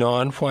most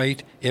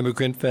non-white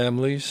immigrant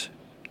families?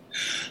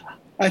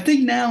 I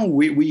think now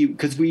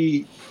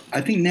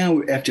I think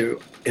now after,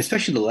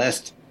 especially the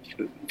last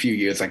few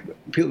years, like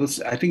people,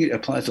 I think it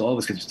applies to all of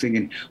us because we're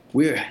thinking,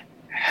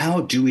 how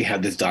do we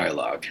have this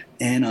dialogue?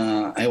 And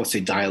I always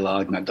say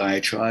dialogue, not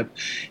diatribe.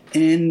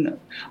 And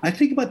I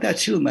think about that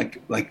too,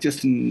 like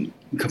just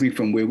coming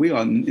from where we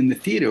are in the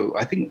theater.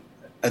 I think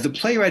as a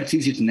playwright, it's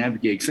easier to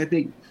navigate because I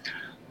think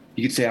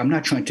you could say, I'm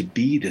not trying to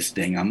be this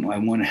thing. I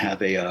want to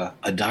have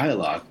a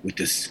dialogue with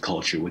this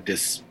culture, with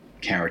this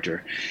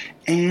character.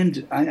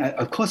 And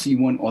of course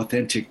you want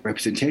authentic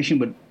representation,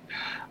 but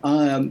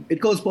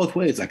it goes both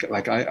ways.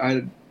 Like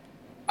I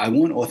I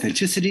want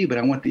authenticity, but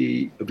I want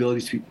the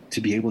ability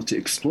to be able to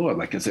explore.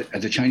 Like as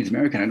a Chinese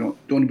American, I don't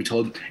want to be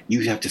told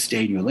you have to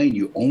stay in your lane.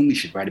 You only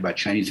should write about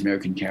Chinese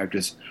American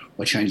characters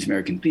or Chinese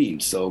American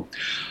themes. So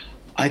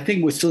I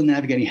think we're still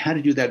navigating how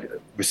to do that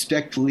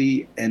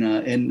respectfully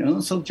and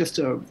also just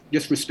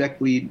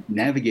respectfully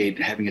navigate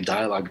having a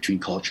dialogue between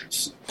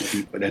cultures.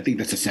 But I think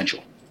that's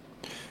essential.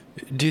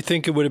 Do you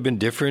think it would have been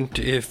different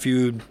if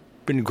you'd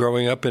been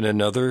growing up in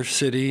another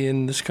city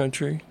in this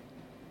country?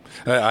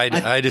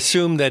 I'd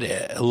assume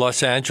that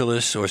Los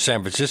Angeles or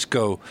San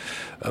Francisco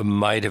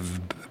might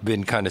have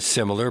been kind of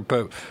similar,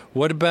 but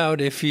what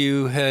about if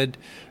you had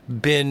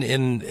been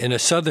in a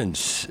southern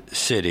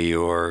city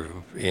or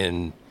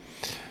in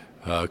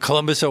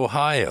Columbus,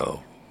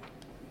 Ohio?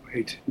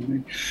 Right.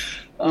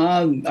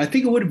 I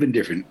think it would have been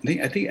different.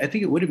 I think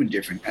it would have been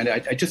different. And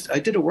I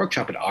did a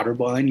workshop at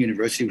Otterbein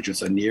University, which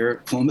was near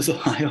Columbus,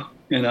 Ohio.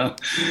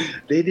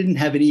 They didn't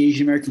have any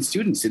Asian American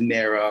students in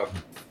their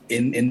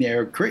in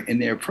their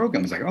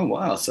program. It's like, oh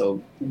wow!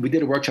 So we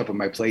did a workshop on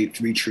my play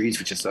Three Trees,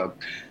 which is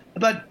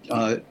about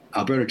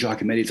Alberto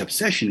Giacometti's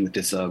obsession with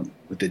this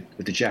with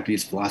the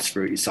Japanese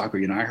philosopher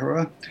Isaku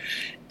Yanahara.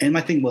 And my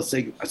thing was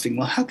I was thinking,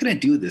 well, how can I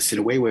do this in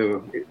a way where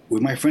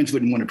my friends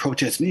wouldn't want to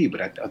protest me?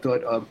 But I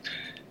thought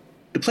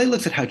the play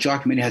looks at how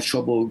Giacometti has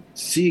trouble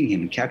seeing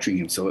him and capturing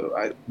him.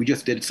 So we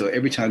just did it. So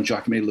every time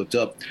Giacometti looked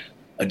up,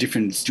 a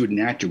different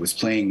student actor was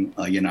playing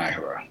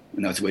Yanahara,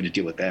 and that was a way to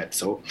deal with that.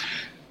 So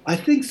I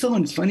think so.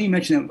 And it's funny you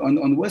mention that on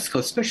the West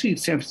Coast, especially in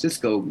San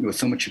Francisco, there was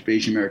so much of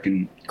Asian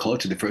American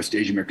culture. The first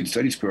Asian American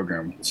Studies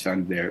program was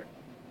founded there.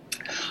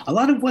 A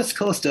lot of West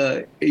Coast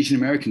Asian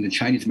Americans and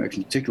Chinese Americans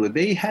in particular,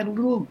 they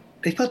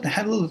felt they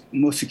had a little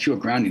more secure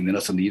grounding than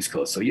us on the East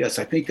Coast. So yes,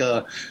 I think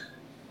we're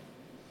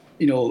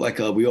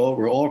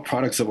all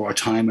products of our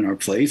time and our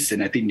place,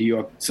 and I think New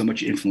York so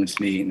much influenced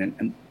me.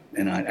 And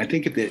I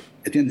think at the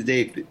end of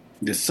the day,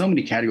 there's so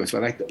many categories,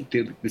 but I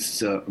think this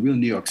is a real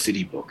New York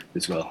City book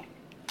as well.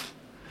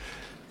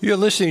 You're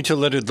listening to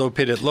Leonard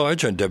Lopate at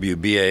Large on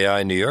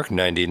WBAI New York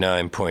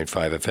 99.5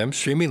 FM,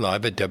 streaming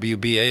live at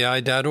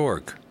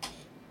WBAI.org.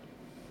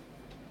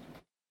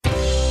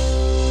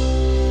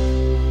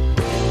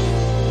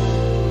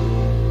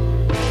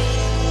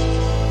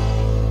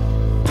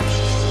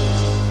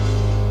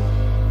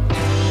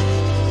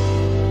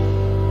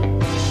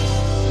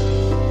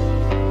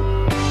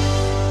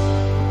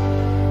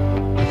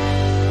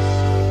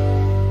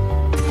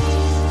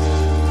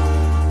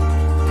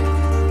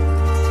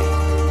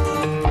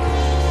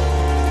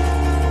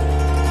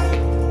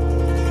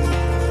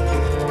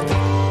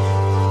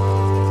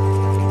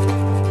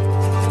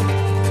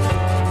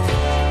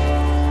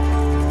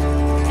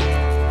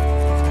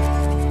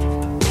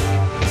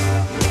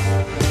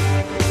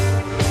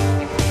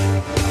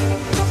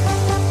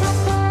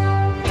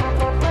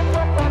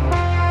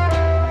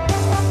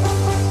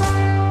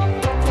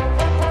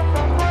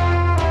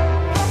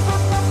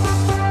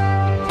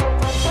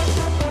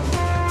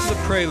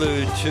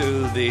 Prelude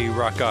to the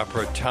rock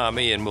opera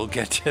Tommy, and we'll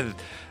get to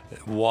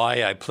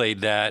why I played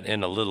that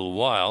in a little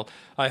while.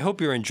 I hope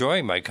you're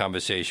enjoying my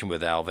conversation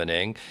with Alvin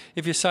Eng.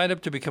 If you sign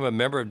up to become a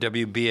member of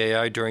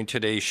WBAI during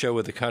today's show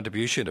with a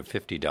contribution of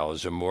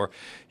 $50 or more,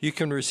 you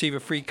can receive a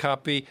free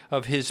copy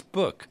of his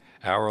book,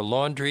 Our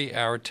Laundry,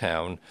 Our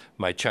Town,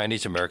 My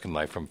Chinese American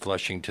Life from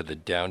Flushing to the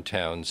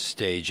Downtown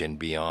Stage and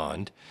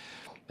Beyond.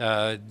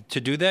 To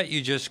do that,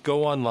 you just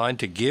go online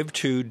to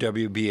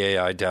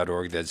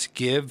give2wbai.org. That's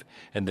give,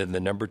 and then the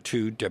number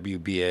 2,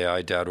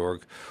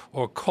 wbai.org,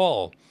 or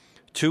call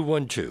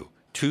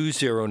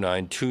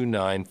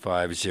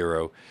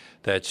 212-209-2950.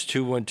 That's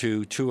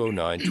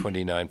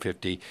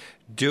 212-209-2950.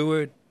 Do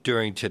it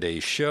during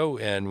today's show,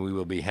 and we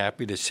will be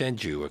happy to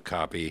send you a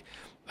copy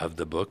of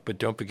the book. But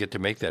don't forget to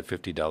make that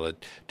 $50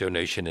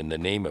 donation in the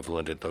name of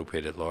Leonard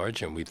Lopate at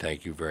Large, and we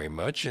thank you very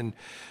much. And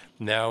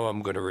now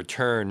I'm going to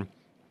return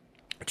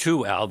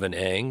to Alvin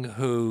Eng,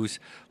 whose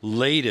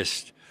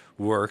latest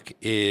work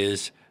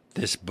is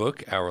this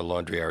book, Our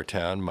Laundry, Our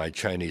Town, My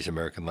Chinese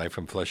American Life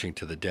from Flushing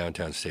to the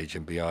Downtown Stage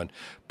and Beyond,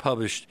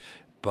 published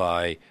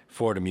by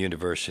Fordham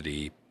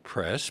University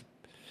Press.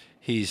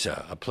 He's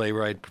a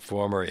playwright,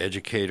 performer,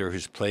 educator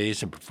whose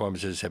plays and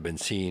performances have been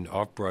seen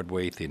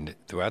off-Broadway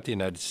throughout the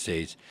United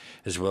States,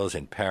 as well as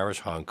in Paris,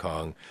 Hong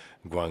Kong,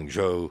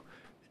 Guangzhou,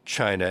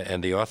 China,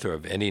 and the author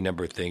of any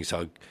number of things.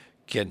 I'll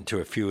get into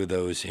a few of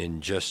those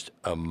in just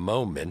a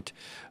moment.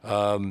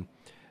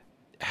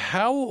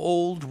 How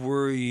old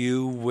were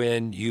you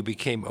when you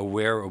became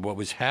aware of what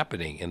was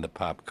happening in the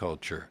pop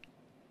culture?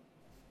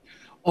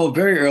 Oh,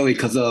 very early,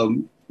 because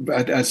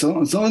as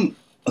long as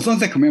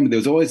I can remember, there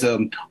was always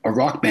a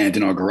rock band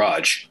in our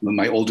garage.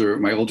 My older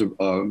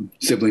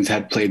siblings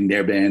had played in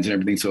their bands and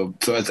everything. So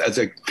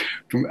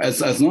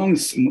as long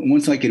as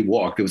once I could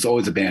walk, there was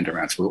always a band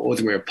around. So we were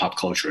always aware of pop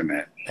culture in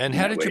that. And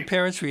how did your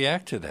parents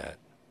react to that?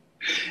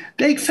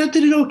 They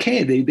accepted it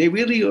okay. They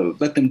really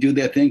let them do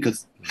their thing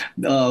because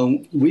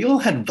we all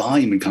had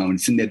volume in common.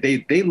 In that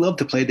they loved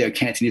to play their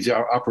Cantonese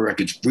opera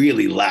records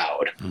really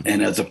loud. Mm-hmm.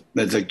 And as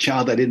a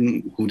child,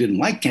 who didn't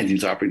like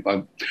Cantonese opera,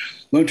 I've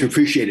learned to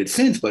appreciate it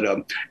since. But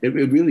it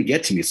really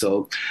gets to me.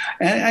 So,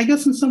 and I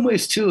guess in some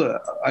ways too,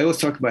 I always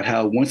talk about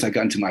how once I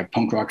got into my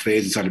punk rock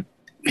phase and started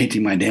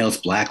painting my nails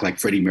black like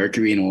Freddie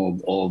Mercury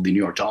and all the New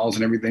York Dolls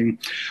and everything,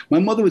 my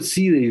mother would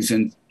see these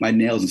and my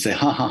nails and say,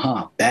 "Ha ha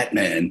ha,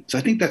 Batman." So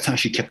I think that's how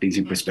she kept things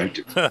in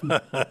perspective.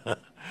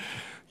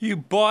 You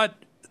bought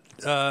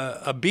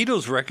a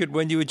Beatles record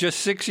when you were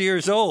just 6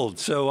 years old,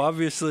 so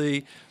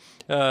obviously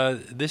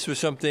this was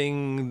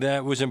something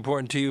that was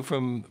important to you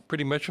from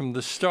pretty much from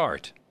the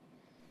start.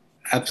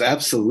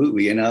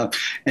 Absolutely, and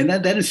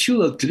that is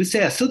true. To this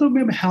day, I still don't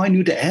remember how I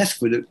knew to ask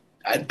for it.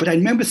 But I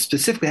remember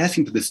specifically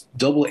asking for this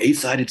double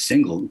A-sided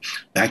single.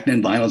 Back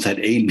then, vinyls had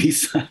A and B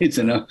sides,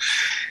 and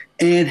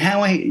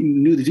how I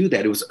knew to do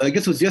that. I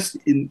guess it was just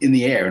in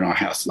the air in our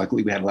house.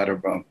 Luckily, we had a lot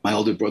of my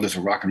older brothers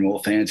were rock and roll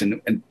fans, and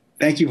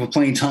thank you for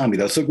playing Tommy.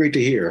 That was so great to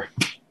hear.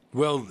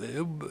 Well,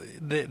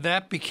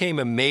 that became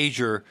a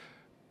major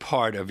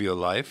part of your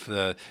life.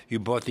 You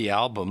bought the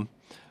album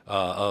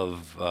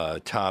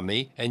of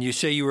Tommy, and you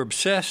say you were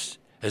obsessed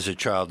as a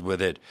child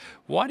with it.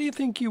 Why do you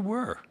think you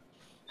were?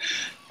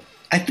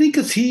 I think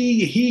because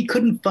he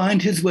couldn't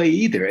find his way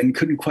either and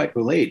couldn't quite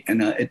relate.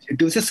 And there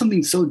was just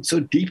something so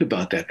deep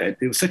about that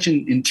it was such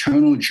an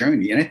internal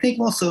journey. And I think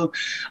also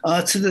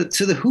to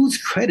the Who's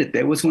credit,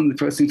 that was one of the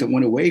first things that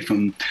went away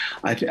from,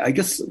 I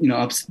guess,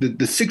 the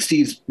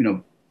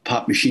 60s,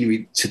 pop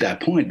machinery to that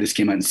point. This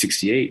came out in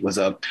 68, was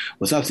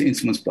obviously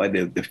influenced by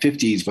the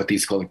 50s, what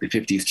these call like the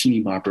 50s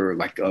teeny bopper,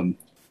 like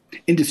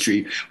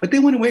industry, but they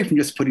went away from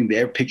just putting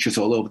their pictures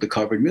all over the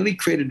cover and really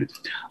created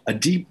a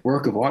deep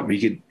work of art where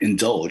you could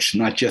indulge,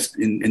 not just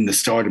in the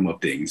stardom of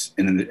things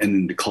and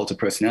in the cult of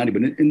personality,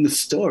 but in the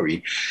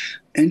story.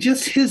 And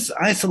just his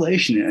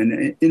isolation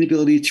and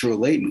inability to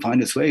relate and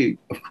find his way,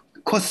 of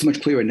course, it's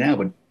much clearer now,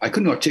 but I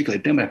couldn't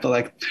articulate them. And I felt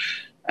like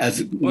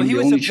as well, he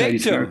was only a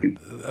Chinese victim.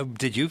 American.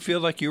 Did you feel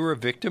like you were a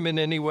victim in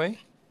any way?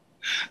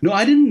 No,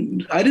 I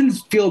didn't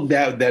feel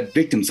that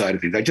victim side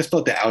of things. I just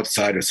felt the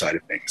outsider side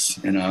of things,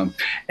 and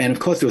of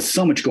course there was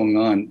so much going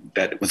on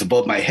that was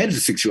above my head as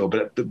a 6-year-old.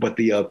 But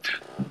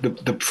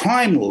the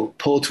primal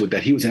pull to it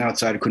that he was an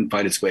outsider, couldn't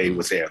find his way,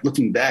 was there.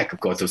 Looking back, of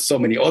course, there's so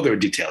many other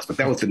details, but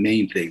that was the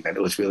main thing. That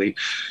it was really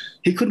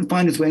he couldn't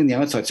find his way in the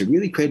outside, so it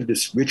really created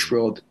this rich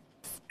world,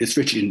 this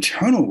rich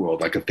internal world,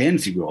 like a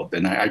fantasy world,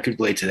 and I could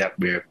relate to that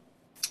where.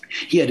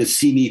 He had a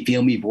see me,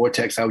 feel me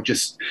vortex. I would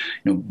just,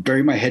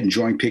 bury my head in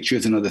drawing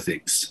pictures and other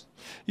things.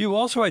 You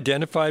also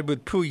identified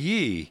with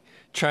Puyi,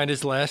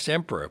 China's last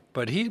emperor,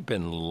 but he'd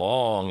been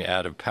long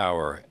out of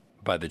power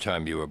by the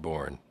time you were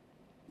born.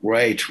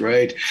 Right.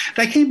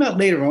 That came out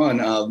later on,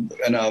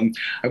 and I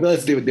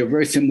realized there were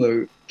very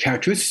similar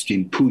characteristics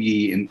between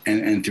Puyi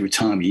and through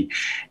Tommy,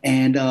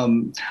 and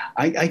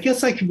I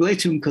guess I could relate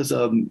to him because.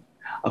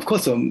 Of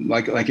course,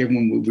 like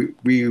everyone,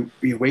 we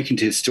awakened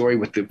to his story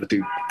with the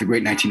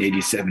great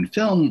 1987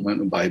 film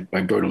by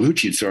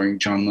Bertolucci, starring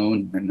John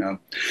Lone,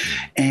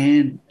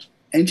 and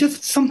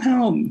just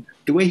somehow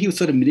the way he was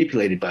sort of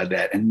manipulated by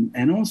that, and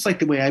almost like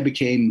the way I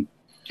became,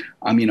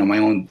 on my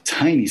own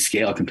tiny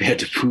scale compared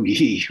to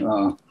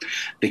Puyi,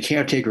 the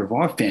caretaker of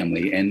our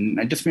family. And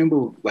I just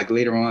remember, like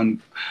later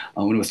on,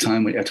 when it was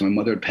time after my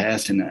mother had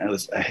passed, and I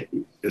was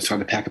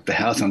trying to pack up the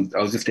house. I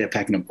was just there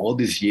packing up all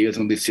these years,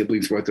 all these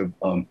siblings worth of.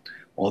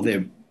 All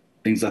their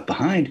things left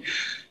behind.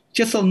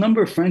 Just a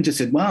number of friends just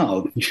said,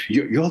 "Wow,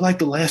 you're like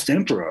the last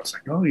emperor." I was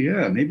like, "Oh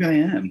yeah, maybe I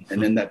am."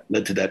 And then that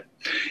led to that.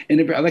 And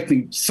I like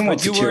the somewhat.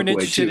 But you weren't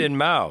interested in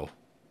Mao.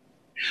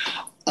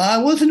 I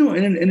wasn't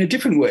in a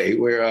different way.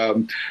 Where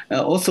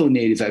also in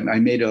the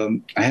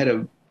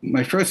 80s,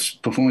 my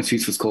first performance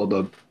piece was called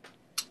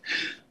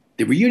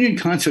the reunion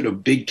concert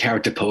of Big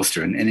Character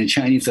Poster, and in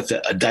Chinese that's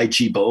a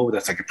Daichi Bo.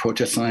 That's like a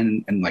protest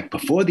sign, and like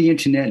before the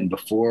internet and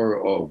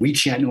before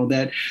WeChat and all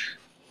that.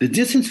 The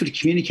distance would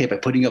communicate by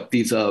putting up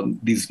these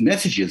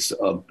messages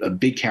of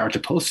big character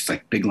posters,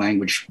 like big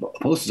language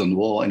posters on the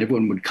wall, and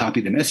everyone would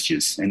copy the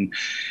messages. And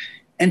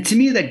to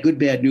me, that good,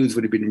 bad news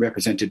would have been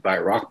represented by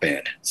a rock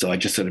band. So I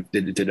just sort of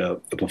did a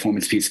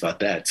performance piece about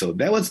that. So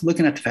that was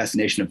looking at the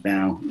fascination of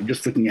Mao, and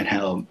just looking at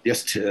how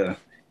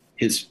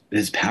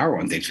his power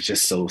on things was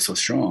just so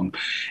strong.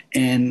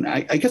 And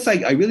I guess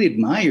I really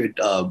admired.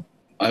 I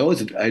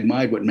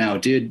admired what Mao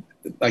did,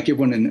 like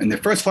everyone in the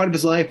first part of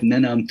his life, and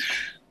then.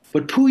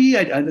 But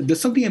Puyi,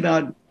 there's something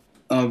about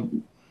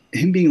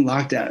him being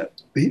locked out,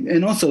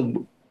 and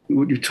also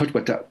what you talked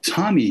about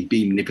Tommy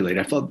being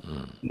manipulated. I felt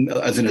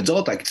as an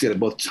adult, I could see that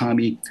both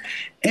Tommy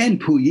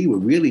and Puyi were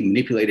really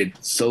manipulated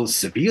so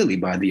severely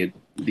by the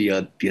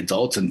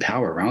adults in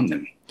power around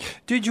them.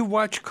 Did you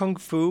watch Kung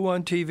Fu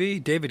on TV?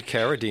 David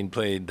Carradine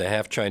played the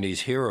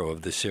half-Chinese hero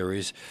of the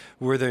series.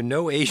 Were there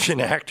no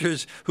Asian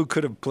actors who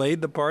could have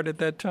played the part at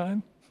that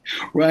time?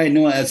 Right.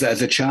 No, as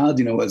a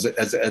child, as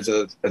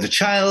a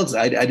child,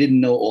 I didn't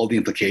know all the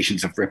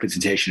implications of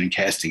representation and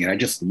casting, and I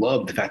just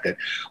loved the fact that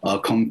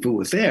Kung Fu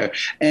was there.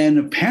 And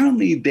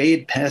apparently, they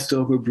had passed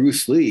over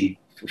Bruce Lee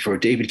for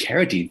David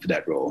Carradine for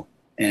that role.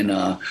 And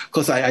of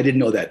course, I didn't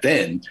know that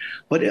then.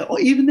 But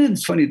even then,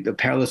 it's funny the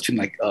parallels between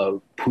like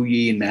Pu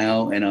Yi and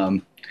Mao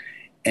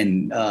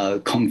and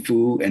Kung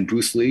Fu and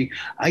Bruce Lee.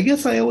 I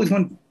guess I always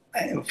went,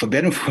 for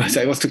better or for worse,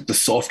 I always took the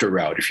softer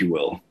route, if you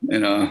will.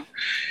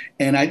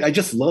 And I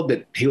just loved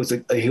that he was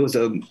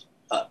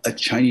a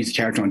Chinese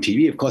character on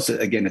TV. Of course,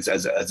 again, as a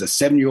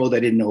 7-year-old, I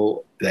didn't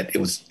know that it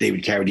was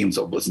David Carradine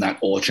was not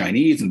all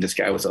Chinese, and this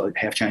guy was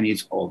half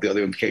Chinese, all the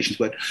other implications.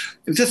 But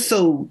it was just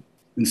so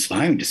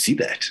inspiring to see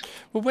that.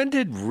 Well, when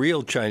did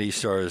real Chinese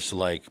stars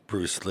like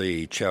Bruce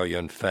Lee, Chow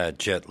Yun-fat,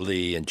 Jet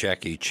Li, and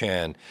Jackie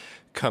Chan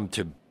come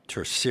to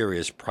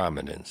serious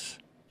prominence?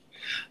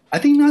 I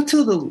think not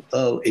till the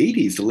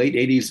 80s, the late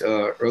 80s,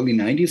 early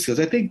 90s, because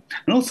I think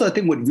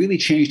what really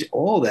changed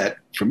all that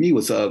for me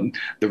was the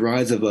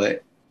rise of a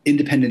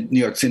independent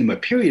New York cinema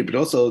period, but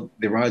also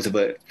the rise of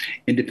a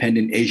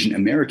independent Asian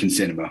American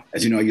cinema.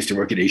 As you know, I used to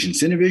work at Asian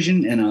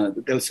Cinevision, and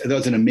that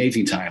was an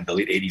amazing time, the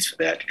late 80s for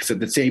that. Because at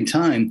the same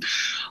time,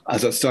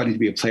 as I was starting to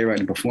be a playwright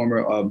and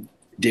performer,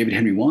 David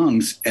Henry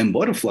Wong's M.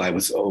 Butterfly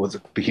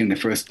became the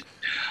first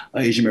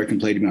Asian American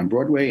play to be on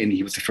Broadway, and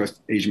he was the first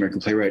Asian American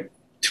playwright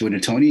to win a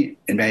Tony,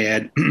 and may I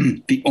add,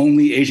 the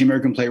only Asian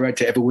American playwright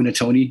to ever win a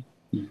Tony.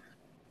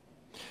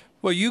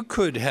 Well, you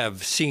could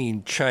have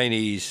seen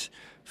Chinese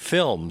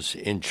films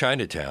in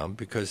Chinatown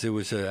because there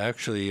was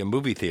actually a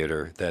movie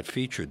theater that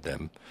featured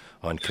them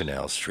on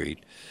Canal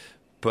Street,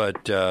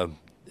 but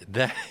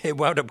that it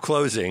wound up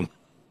closing.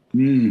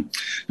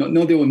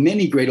 No, there were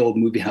many great old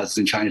movie houses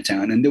in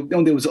Chinatown, and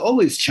there was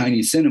always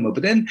Chinese cinema.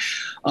 But then,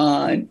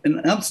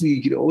 and obviously,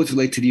 you could always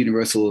relate to the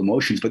universal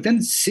emotions. But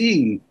then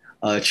seeing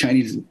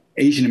Chinese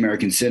Asian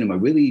American cinema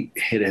really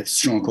hit a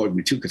strong chord with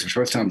me too, because the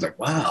first time I was like,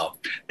 wow,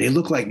 they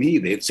look like me.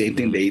 They same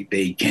thing.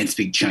 They can't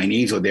speak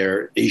Chinese or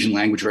their Asian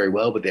language very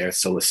well, but they're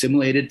so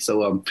assimilated.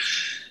 So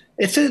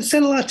it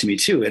said a lot to me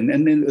too. And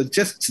then it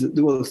was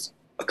there was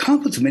a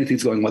confluence of many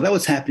things going on. While that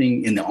was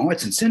happening in the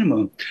arts and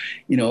cinema,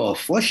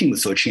 Flushing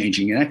was so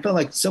changing, and I felt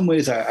like in some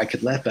ways I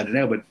could laugh at it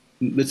now. But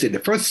let's say the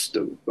first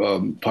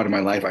part of my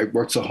life, I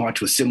worked so hard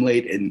to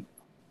assimilate,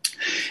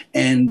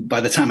 and by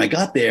the time I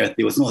got there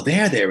was no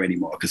there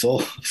anymore, because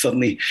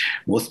suddenly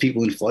most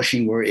people in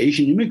Flushing were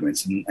Asian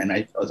immigrants, and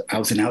I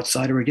was an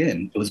outsider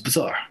again. It was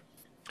bizarre.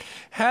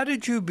 How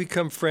did you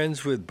become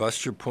friends with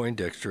Buster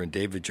Poindexter and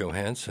David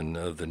Johansen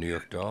of the New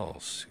York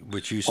Dolls,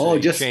 which you say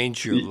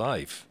changed your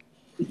life?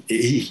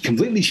 He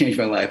completely changed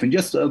my life, and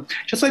just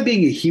by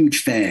being a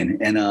huge fan,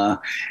 and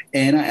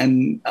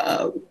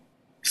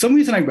some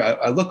reason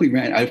I luckily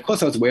ran. Of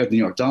course, I was aware of the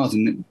New York Dolls,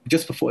 and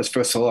just before his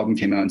first solo album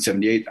came out in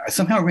 '78, I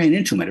somehow ran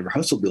into him at a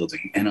rehearsal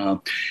building, and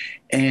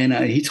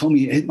he told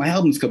me, hey, my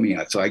album's coming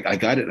out. So I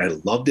got it, and I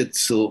loved it.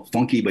 Still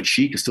funky but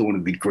chic. It's still one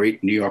of the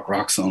great New York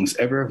rock songs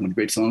ever. One of the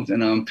great songs.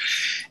 And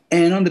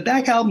on the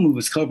back album of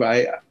his cover,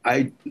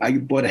 I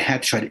bought a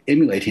hat to try to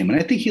emulate him, and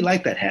I think he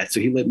liked that hat, so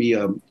he let me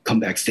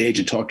come backstage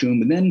and talk to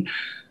him. And then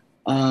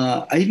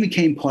I even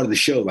became part of the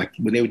show, like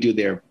when they would do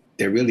their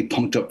really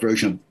punked up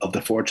version of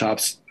the Four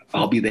Tops.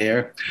 I'll be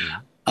there.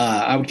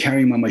 I would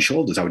carry him on my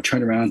shoulders. I would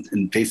turn around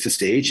and face the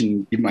stage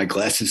and give my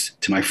glasses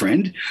to my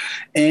friend,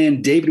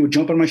 and David would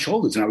jump on my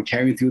shoulders, and I would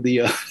carry him through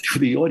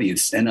the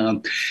audience.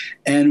 And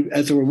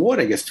as a reward,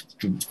 I guess,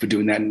 for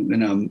doing that,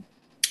 and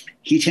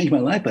he changed my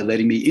life by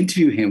letting me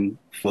interview him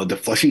for the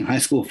Flushing High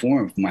School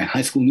Forum, for my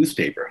high school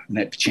newspaper, and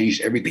that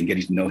changed everything,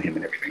 getting to know him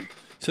and everything.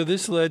 So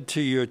this led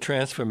to your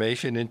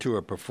transformation into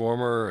a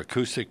performer,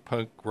 acoustic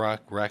punk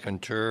rock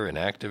raconteur, an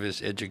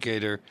activist,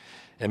 educator,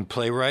 and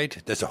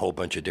playwright. That's a whole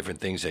bunch of different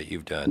things that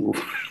you've done.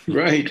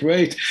 Right.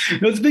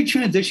 It's big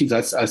transitions.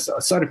 I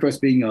started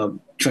first being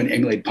trying to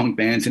emulate punk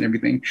bands and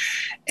everything,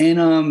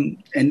 and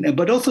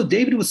but also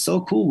David was so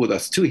cool with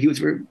us too. He was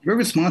very, very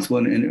responsible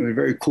in a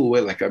very cool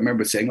way. Like I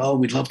remember saying, "Oh,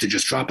 we'd love to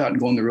just drop out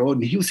and go on the road,"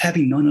 and he was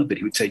having none of it.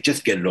 He would say,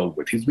 "Just get it over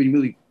with." He was really,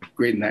 really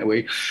great in that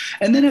way.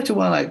 And then after a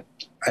while,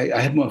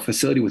 I had more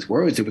facility with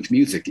words and with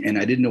music, and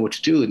I didn't know what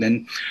to do. And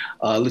then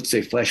let's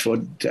say flash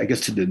forward, I guess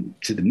to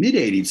the mid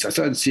 '80s, I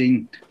started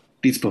seeing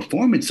these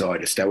performance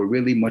artists that were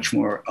really much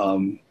more,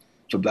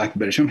 for lack of a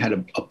better term, had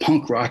a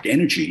punk rock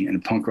energy and a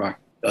punk rock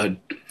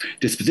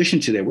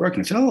disposition to their work.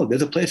 And I said, oh,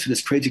 there's a place for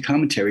this crazy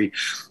commentary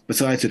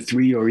besides a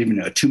 3 or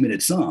even a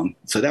 2-minute song.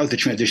 So that was the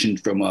transition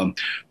from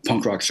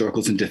punk rock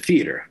circles into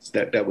theater.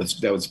 That was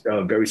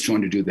very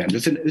strong to do that.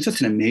 It was just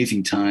an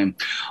amazing time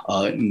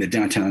in the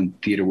downtown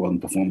theater world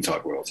and performance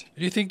art world.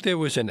 Do you think there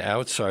was an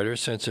outsider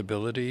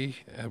sensibility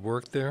at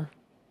work there?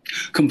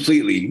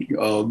 Completely.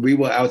 We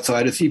were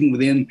outsiders, even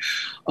within,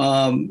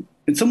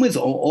 in some ways,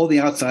 all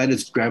the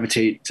outsiders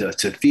gravitate to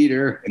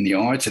theater and the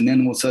arts. And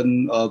then all of a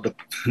sudden,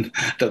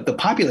 the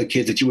popular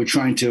kids that you were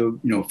trying to,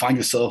 find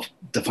yourself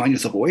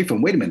away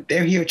from, wait a minute,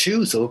 they're here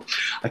too. So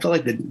I felt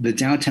like the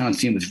downtown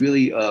scene was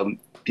really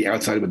the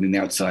outsider within the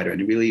outsider.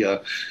 And it really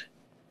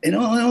and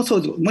also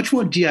it's much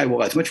more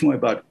DIY. It's much more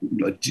about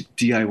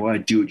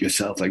DIY, do it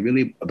yourself. Like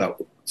really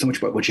about so much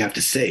about what you have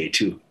to say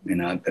too,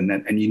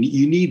 and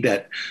you need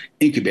that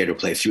incubator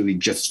place to really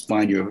just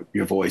find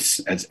your voice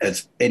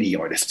as any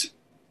artist.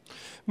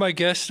 My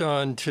guest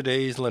on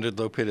today's Leonard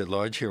Lopate at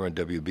Large here on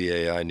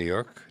WBAI New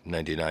York,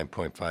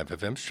 99.5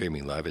 FM,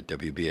 streaming live at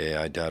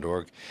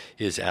WBAI.org,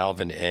 is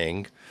Alvin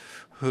Eng,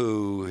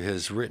 who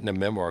has written a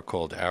memoir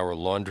called Our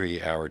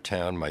Laundry, Our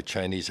Town, My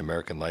Chinese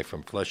American Life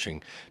from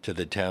Flushing to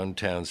the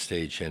Downtown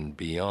Stage and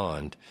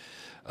Beyond.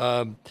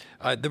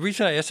 The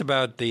reason I asked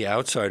about the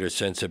outsider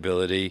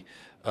sensibility,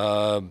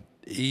 your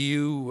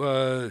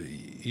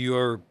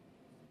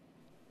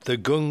The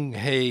Gung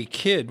Hei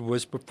Kid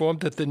was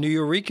performed at the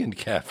Nuyorican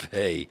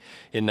Cafe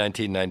in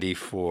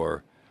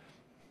 1994.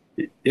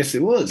 Yes,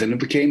 it was, and it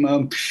became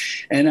and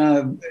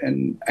I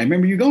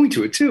remember you going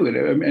to it too,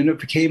 and it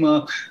became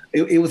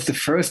it was the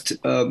first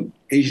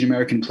Asian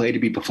American play to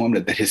be performed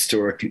at the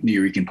historic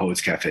Nuyorican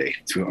Poets Cafe.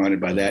 So we're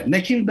honored by that, and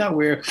that came about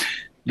where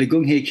the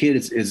Gung Hei Kid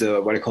is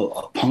what I call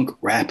a punk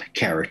rap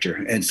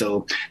character. And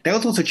so that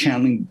was also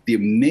channeling the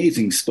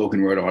amazing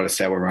spoken word artists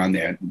that were around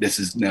there. This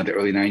is now the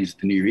early 90s,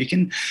 the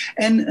Nuyorican.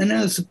 And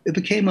as it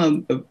became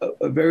a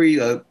very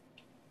a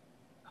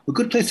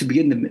good place to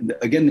begin,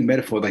 again, the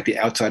metaphor, like the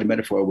outside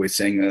metaphor, where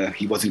saying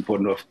he wasn't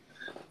quote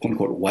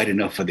unquote white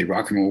enough for the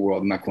rock and roll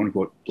world, not quote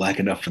unquote black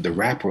enough for the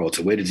rap world.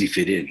 So where does he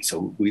fit in?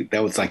 So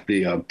that was like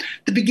the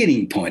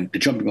beginning point, the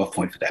jumping off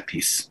point for that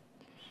piece.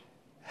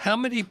 How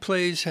many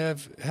plays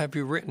have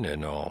you written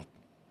in all?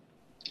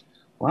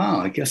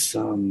 Wow, I guess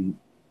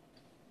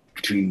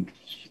between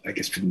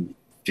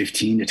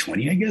 15 to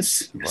 20, I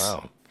guess.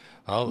 Wow.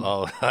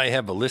 I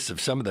have a list of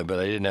some of them, but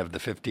I didn't have the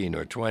 15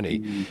 or 20.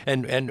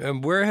 Mm-hmm.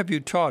 And where have you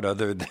taught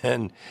other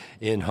than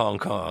in Hong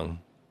Kong?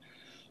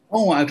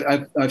 Oh,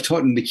 I've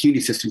taught in the CUNY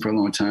system for a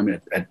long time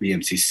at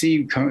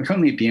BMCC,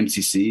 currently at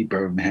BMCC,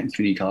 Borough of Manhattan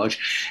Community College,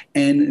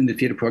 and in the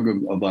theater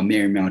program of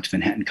Marymount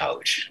Manhattan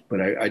College.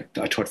 But I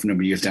taught for a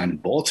number of years down in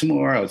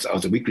Baltimore. I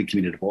was a weekly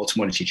commuter to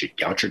Baltimore to teach at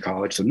Goucher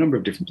College, so a number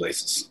of different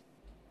places.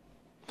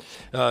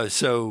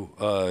 Let's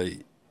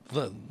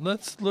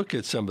look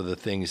at some of the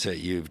things that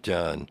you've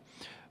done.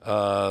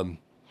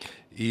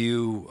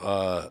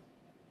 You're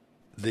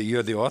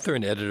the author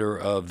and editor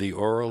of the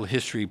oral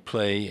history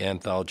play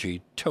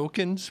anthology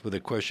Tokens, with a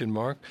question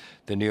mark,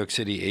 the New York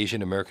City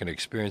Asian American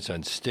Experience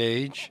on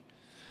Stage.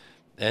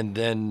 And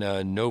then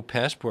No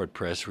Passport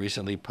Press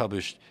recently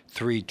published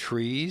Three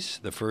Trees,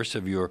 the first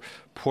of your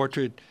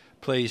portrait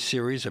play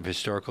series of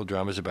historical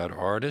dramas about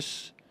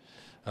artists.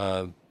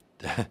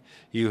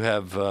 You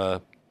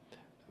have,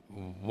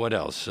 what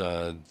else?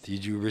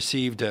 You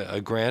received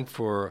a grant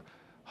for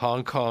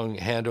Hong Kong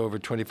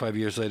Handover 25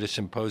 Years Later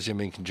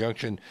Symposium in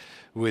conjunction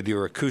with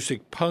your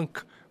acoustic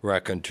punk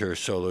raconteur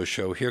solo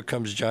show, Here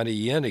Comes Johnny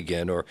Yen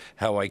Again, or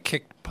How I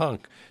Kicked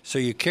Punk. So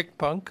you kicked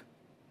punk?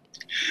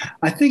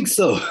 I think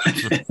so.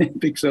 I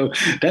think so.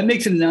 That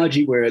makes an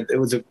analogy where it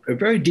was a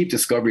very deep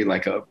discovery,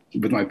 like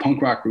with my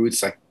punk rock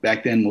roots, like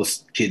back then,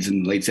 most kids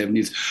in the late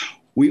 70s,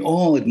 we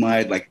all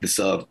admired like this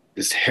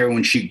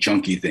heroin chic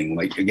junkie thing.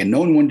 Like, again, no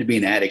one wanted to be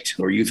an addict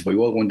or user, but we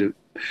all wanted to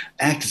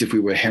act as if we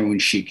were heroin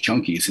chic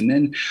junkies. And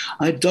then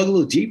I dug a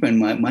little deeper, and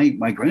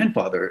my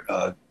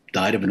grandfather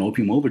died of an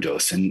opium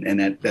overdose. And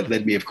that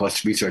led me, of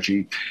course, to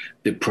researching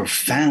the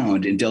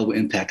profound, indelible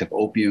impact of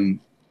opium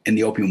and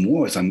the opium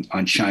wars on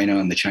China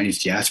and the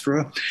Chinese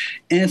diaspora.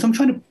 And so I'm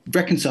trying to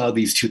reconcile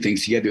these two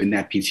things together in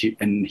that piece.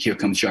 And Here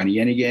Comes Johnny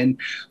Yen Again,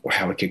 or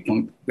How I Kick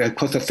Punk. Of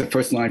course, that's the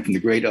first line from the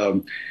great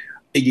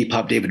Iggy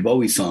Pop David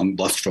Bowie song,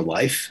 Lust for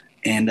Life.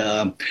 And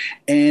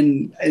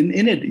in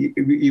it,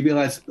 you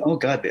realize, oh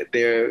God,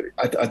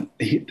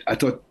 I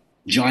thought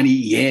Johnny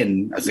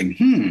Yen, I was like,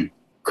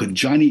 could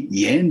Johnny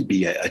Yen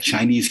be a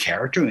Chinese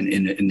character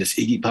in this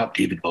Iggy Pop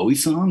David Bowie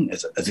song?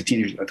 As a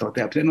teenager, I thought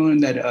that. But then I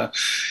learned that it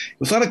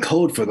was not a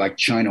code for like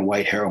China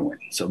white heroin.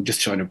 So I'm just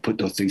trying to put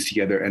those things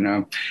together.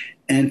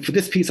 And for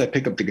this piece, I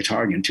pick up the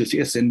guitar again too. So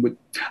yes, and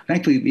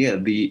thankfully,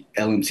 the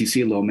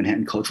LMCC, Lower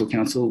Manhattan Cultural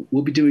Council,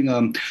 will be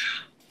doing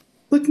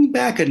looking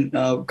back at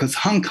because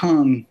Hong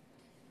Kong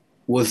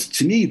was,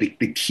 to me, the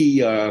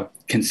key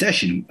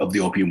concession of the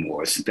Opium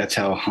Wars. That's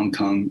how Hong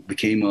Kong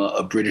became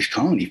a British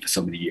colony for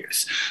so many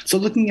years. So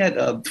looking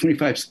at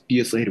 25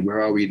 years later, where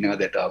are we now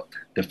that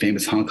the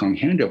famous Hong Kong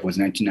handover was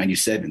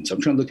 1997? So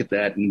I'm trying to look at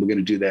that, and we're going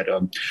to do that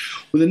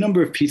with a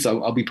number of pieces.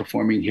 I'll be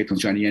performing Here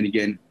Comes Johnny Yen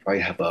Again. I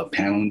have a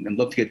panel, and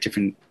love to get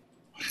different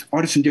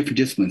artists in different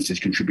disciplines to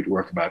contribute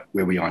work about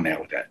where we are now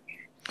with that.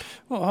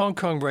 Well, Hong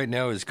Kong right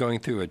now is going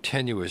through a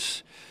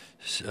tenuous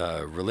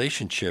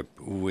relationship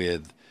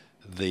with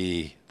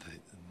the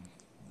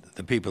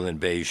people in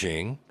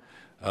Beijing.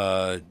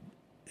 Are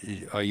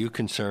you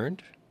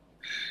concerned?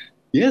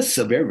 Yes,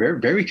 very, very,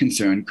 very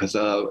concerned, because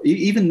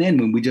even then,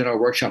 when we did our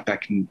workshop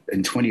back in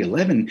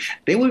 2011,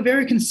 they were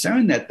very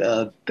concerned that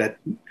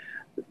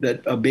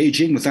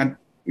Beijing was not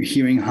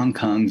hearing Hong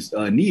Kong's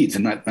needs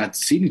and not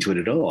ceding to it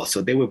at all.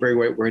 So they were very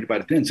worried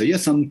about it then. So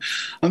yes, I'm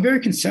very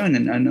concerned,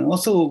 and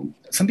also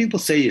some people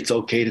say it's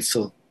okay to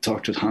still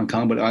talk to Hong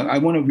Kong, but I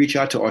want to reach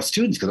out to our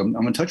students because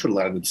I'm in touch with a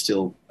lot of them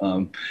still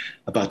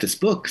about this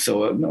book.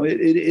 So no,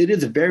 it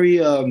is a very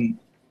it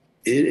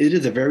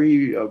is a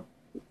very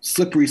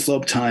slippery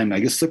slope time. I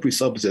guess slippery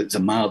slope is a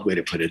mild way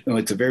to put it. No,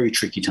 it's a very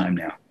tricky time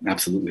now.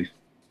 Absolutely.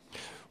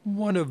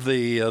 One of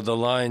the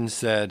lines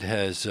that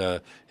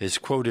is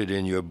quoted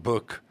in your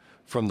book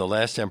from the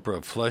last Emperor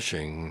of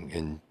Flushing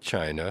in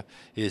China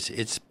is,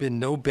 "It's been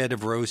no bed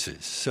of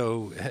roses."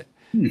 So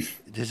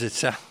does it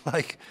sound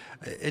like,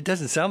 it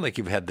doesn't sound like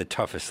you've had the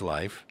toughest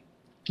life?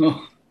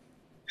 Oh.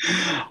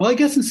 Well, I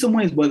guess in some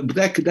ways, but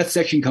that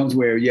section comes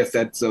where, yes,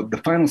 that's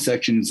the final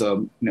sections.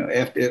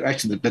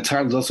 Actually, the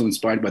title is also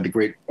inspired by the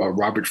great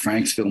Robert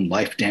Frank's film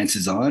 "Life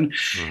Dances On,"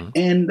 mm-hmm.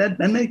 and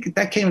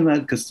that came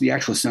about because the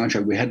actual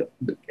soundtrack we had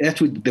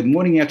the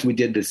morning after we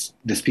did this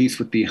piece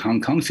with the Hong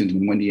Kong students.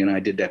 When Wendy and I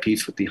did that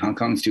piece with the Hong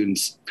Kong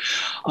students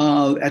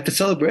at the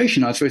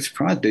celebration, I was very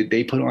surprised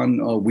they put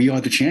on "We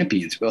Are the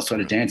Champions." We all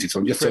started dancing, so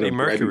I'm just Freddie sort of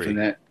Mercury from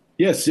that.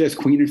 Yes,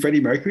 Queen and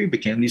Freddie Mercury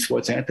became the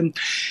sports anthem.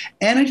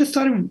 And I just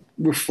started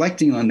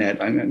reflecting on that.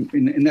 I mean,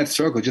 in that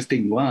circle, just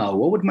thinking, wow,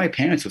 what would my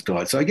parents have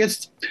thought? So I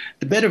guess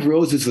the Bed of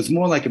Roses was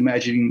more like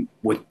imagining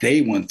what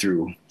they went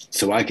through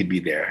so I could be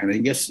there. And I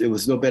guess it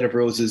was no Bed of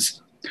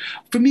Roses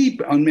for me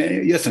on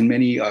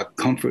many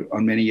comfort,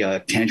 on many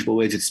tangible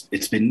ways.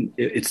 It's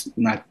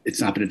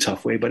not been a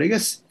tough way, but I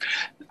guess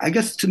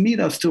to me,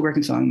 that was still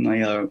reconciling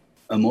my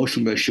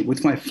emotional relationship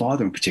with my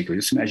father in particular.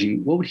 Just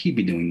imagining what would he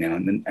be doing now,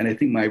 and I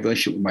think my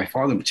relationship with my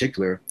father in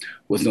particular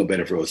was no Bed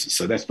of Roses.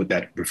 So that's what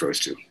that refers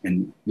to.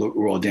 And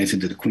we're all dancing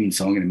to the Queen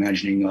song and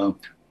imagining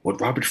what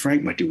Robert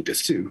Frank might do with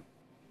this too.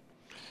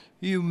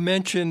 You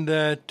mentioned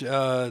that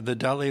the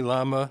Dalai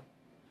Lama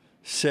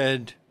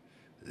said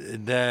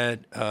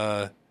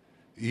that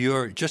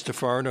you're just a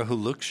foreigner who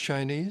looks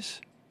Chinese.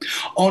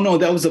 Oh no,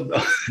 that was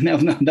that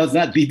was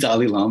not the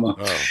Dalai Lama.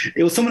 Oh.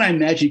 It was someone I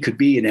imagined could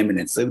be an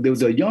eminence. It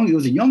was a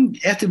young.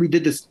 After we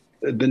did this,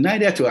 the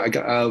night after, I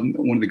got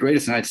one of the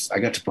greatest nights. I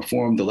got to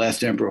perform The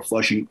Last Emperor of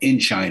Flushing in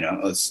China.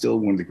 It was still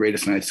one of the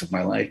greatest nights of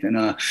my life. And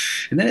then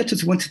I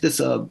just went to this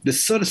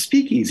sort of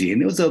speakeasy, and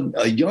there was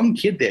a young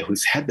kid there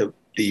who's had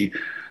the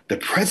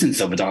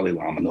presence of a Dalai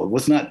Lama. No, it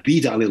was not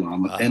the Dalai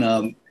Lama,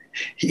 and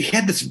he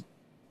had this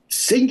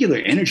singular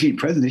energy and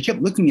presence. He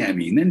kept looking at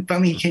me, and then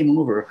finally he came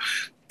over.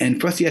 And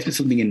first he asked me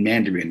something in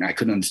Mandarin I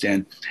couldn't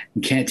understand,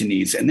 in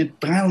Cantonese. And then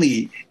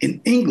finally,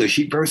 in English,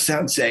 he burst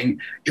out saying,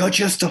 "You're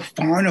just a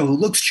foreigner who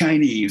looks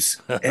Chinese."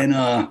 And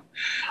I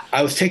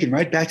was taken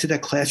right back to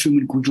that classroom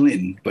in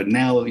Guilin. But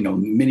now,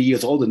 many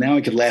years older, now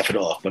I could laugh it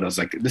off. But I was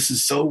like, this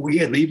is so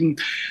weird.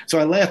 So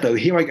I laughed. I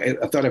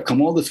thought I've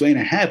come all this way, and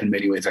I have in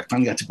many ways. I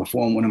finally got to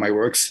perform one of my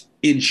works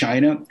in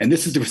China, and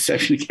this is the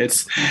reception he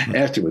gets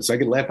afterwards. So I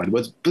could laugh at it. It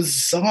was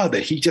bizarre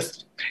that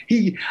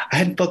I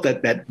hadn't felt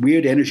that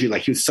weird energy,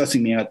 like he was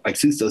sussing me out, like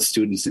since those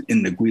students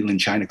in the Guilin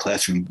China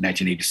classroom in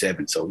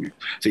 1987. So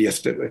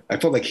yes, I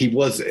felt like he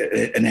was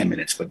an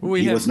eminence, but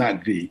he was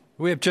not the.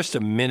 We have just a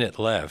minute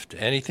left.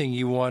 Anything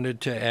you wanted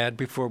to add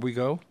before we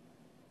go?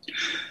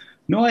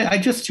 No, I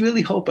just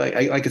really hope, like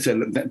I said,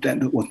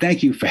 well,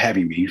 thank you for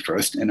having me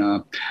first. And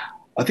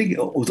I think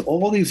with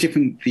all these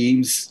different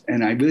themes,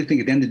 and I really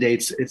think at the end of the day,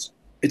 it's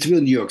a real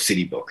New York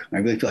City book. I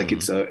really feel like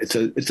it's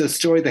a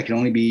story that can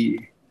only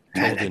be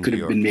could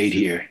have been made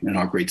here in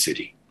our great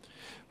city.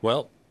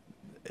 Well,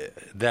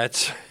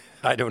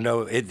 I don't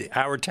know.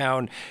 Our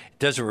town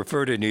doesn't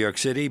refer to New York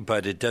City,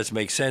 but it does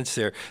make sense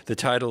there. The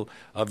title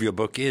of your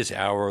book is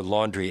Our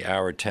Laundry,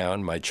 Our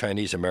Town, My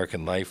Chinese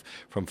American Life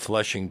from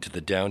Flushing to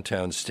the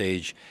Downtown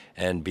Stage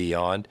and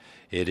Beyond.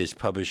 It is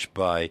published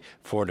by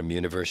Fordham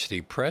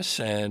University Press,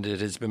 and it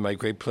has been my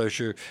great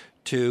pleasure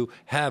to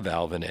have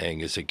Alvin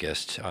Eng as a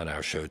guest on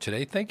our show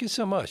today. Thank you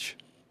so much.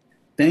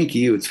 Thank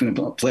you. It's been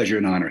a pleasure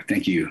and honor.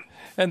 Thank you.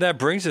 And that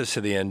brings us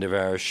to the end of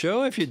our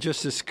show. If you're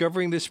just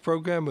discovering this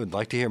program and would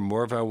like to hear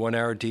more of our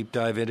one-hour deep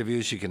dive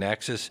interviews, you can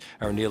access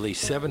our nearly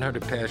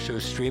 700 past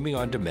shows streaming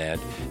on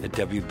demand at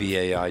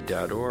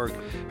WBAI.org.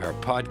 Our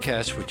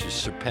podcast, which has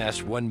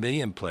surpassed 1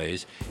 million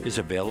plays, is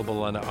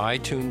available on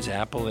iTunes,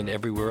 Apple, and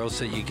everywhere else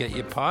that you get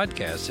your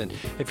podcasts. And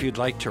if you'd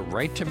like to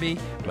write to me,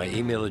 my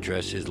email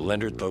address is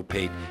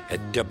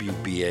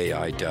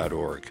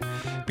leonardlopate@WBAI.org.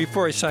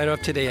 Before I sign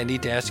off today, I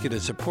need to ask you to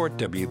support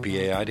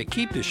WBAI to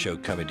keep this show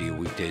coming to you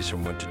weekdays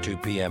from 1 to 2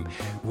 p.m.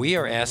 We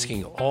are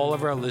asking all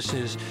of our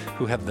listeners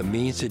who have the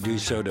means to do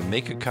so to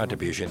make a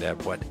contribution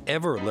at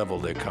whatever level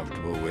they're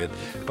comfortable with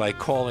by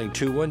calling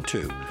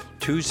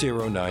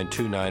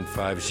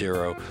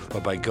 212-209-2950 or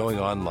by going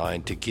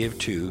online to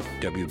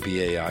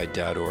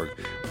give2wbai.org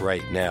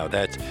right now.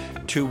 That's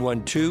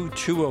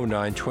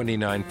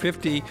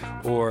 212-209-2950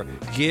 or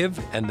give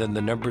and then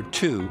the number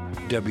 2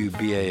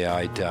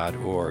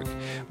 wbai.org.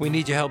 We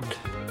need your help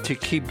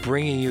to keep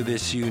bringing you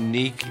this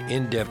unique,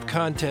 in-depth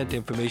content,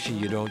 information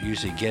you don't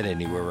usually get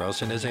anywhere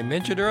else. And as I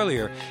mentioned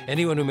earlier,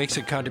 anyone who makes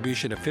a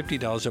contribution of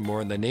 $50 or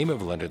more in the name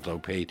of Leonard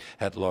Lopate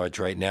at large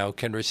right now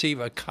can receive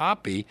a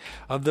copy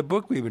of the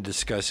book we've been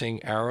discussing,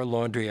 Our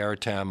Laundry, Our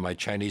Town, My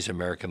Chinese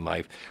American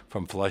Life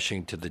from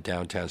Flushing to the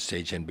Downtown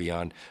Stage and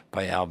Beyond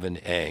by Alvin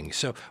Eng.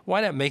 So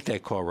why not make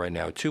that call right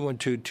now,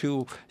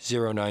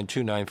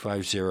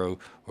 212-209-2950,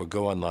 or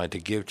go online to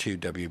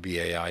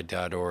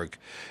give2wbai.org.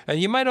 And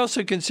you might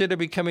also consider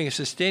becoming a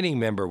sustaining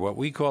member, what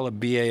we call a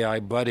BAI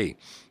buddy.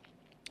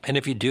 And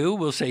if you do,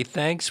 we'll say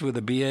thanks with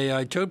a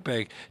BAI tote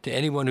bag to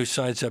anyone who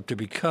signs up to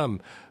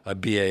become a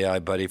BAI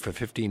buddy for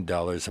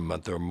 $15 a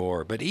month or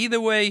more. But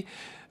either way,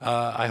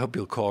 I hope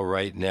you'll call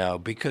right now,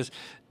 because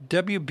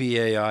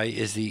WBAI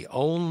is the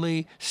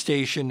only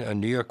station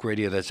on New York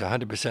radio that's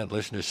 100%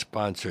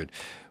 listener-sponsored.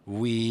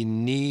 We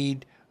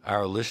need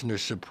our listener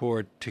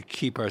support to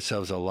keep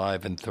ourselves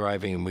alive and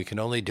thriving, and we can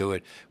only do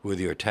it with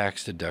your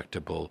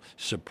tax-deductible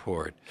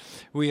support.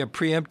 We are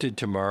preempted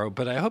tomorrow,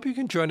 but I hope you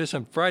can join us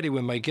on Friday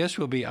when my guest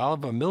will be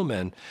Oliver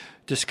Millman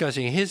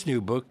discussing his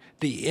new book,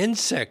 The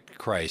Insect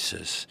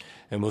Crisis.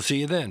 And we'll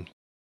see you then.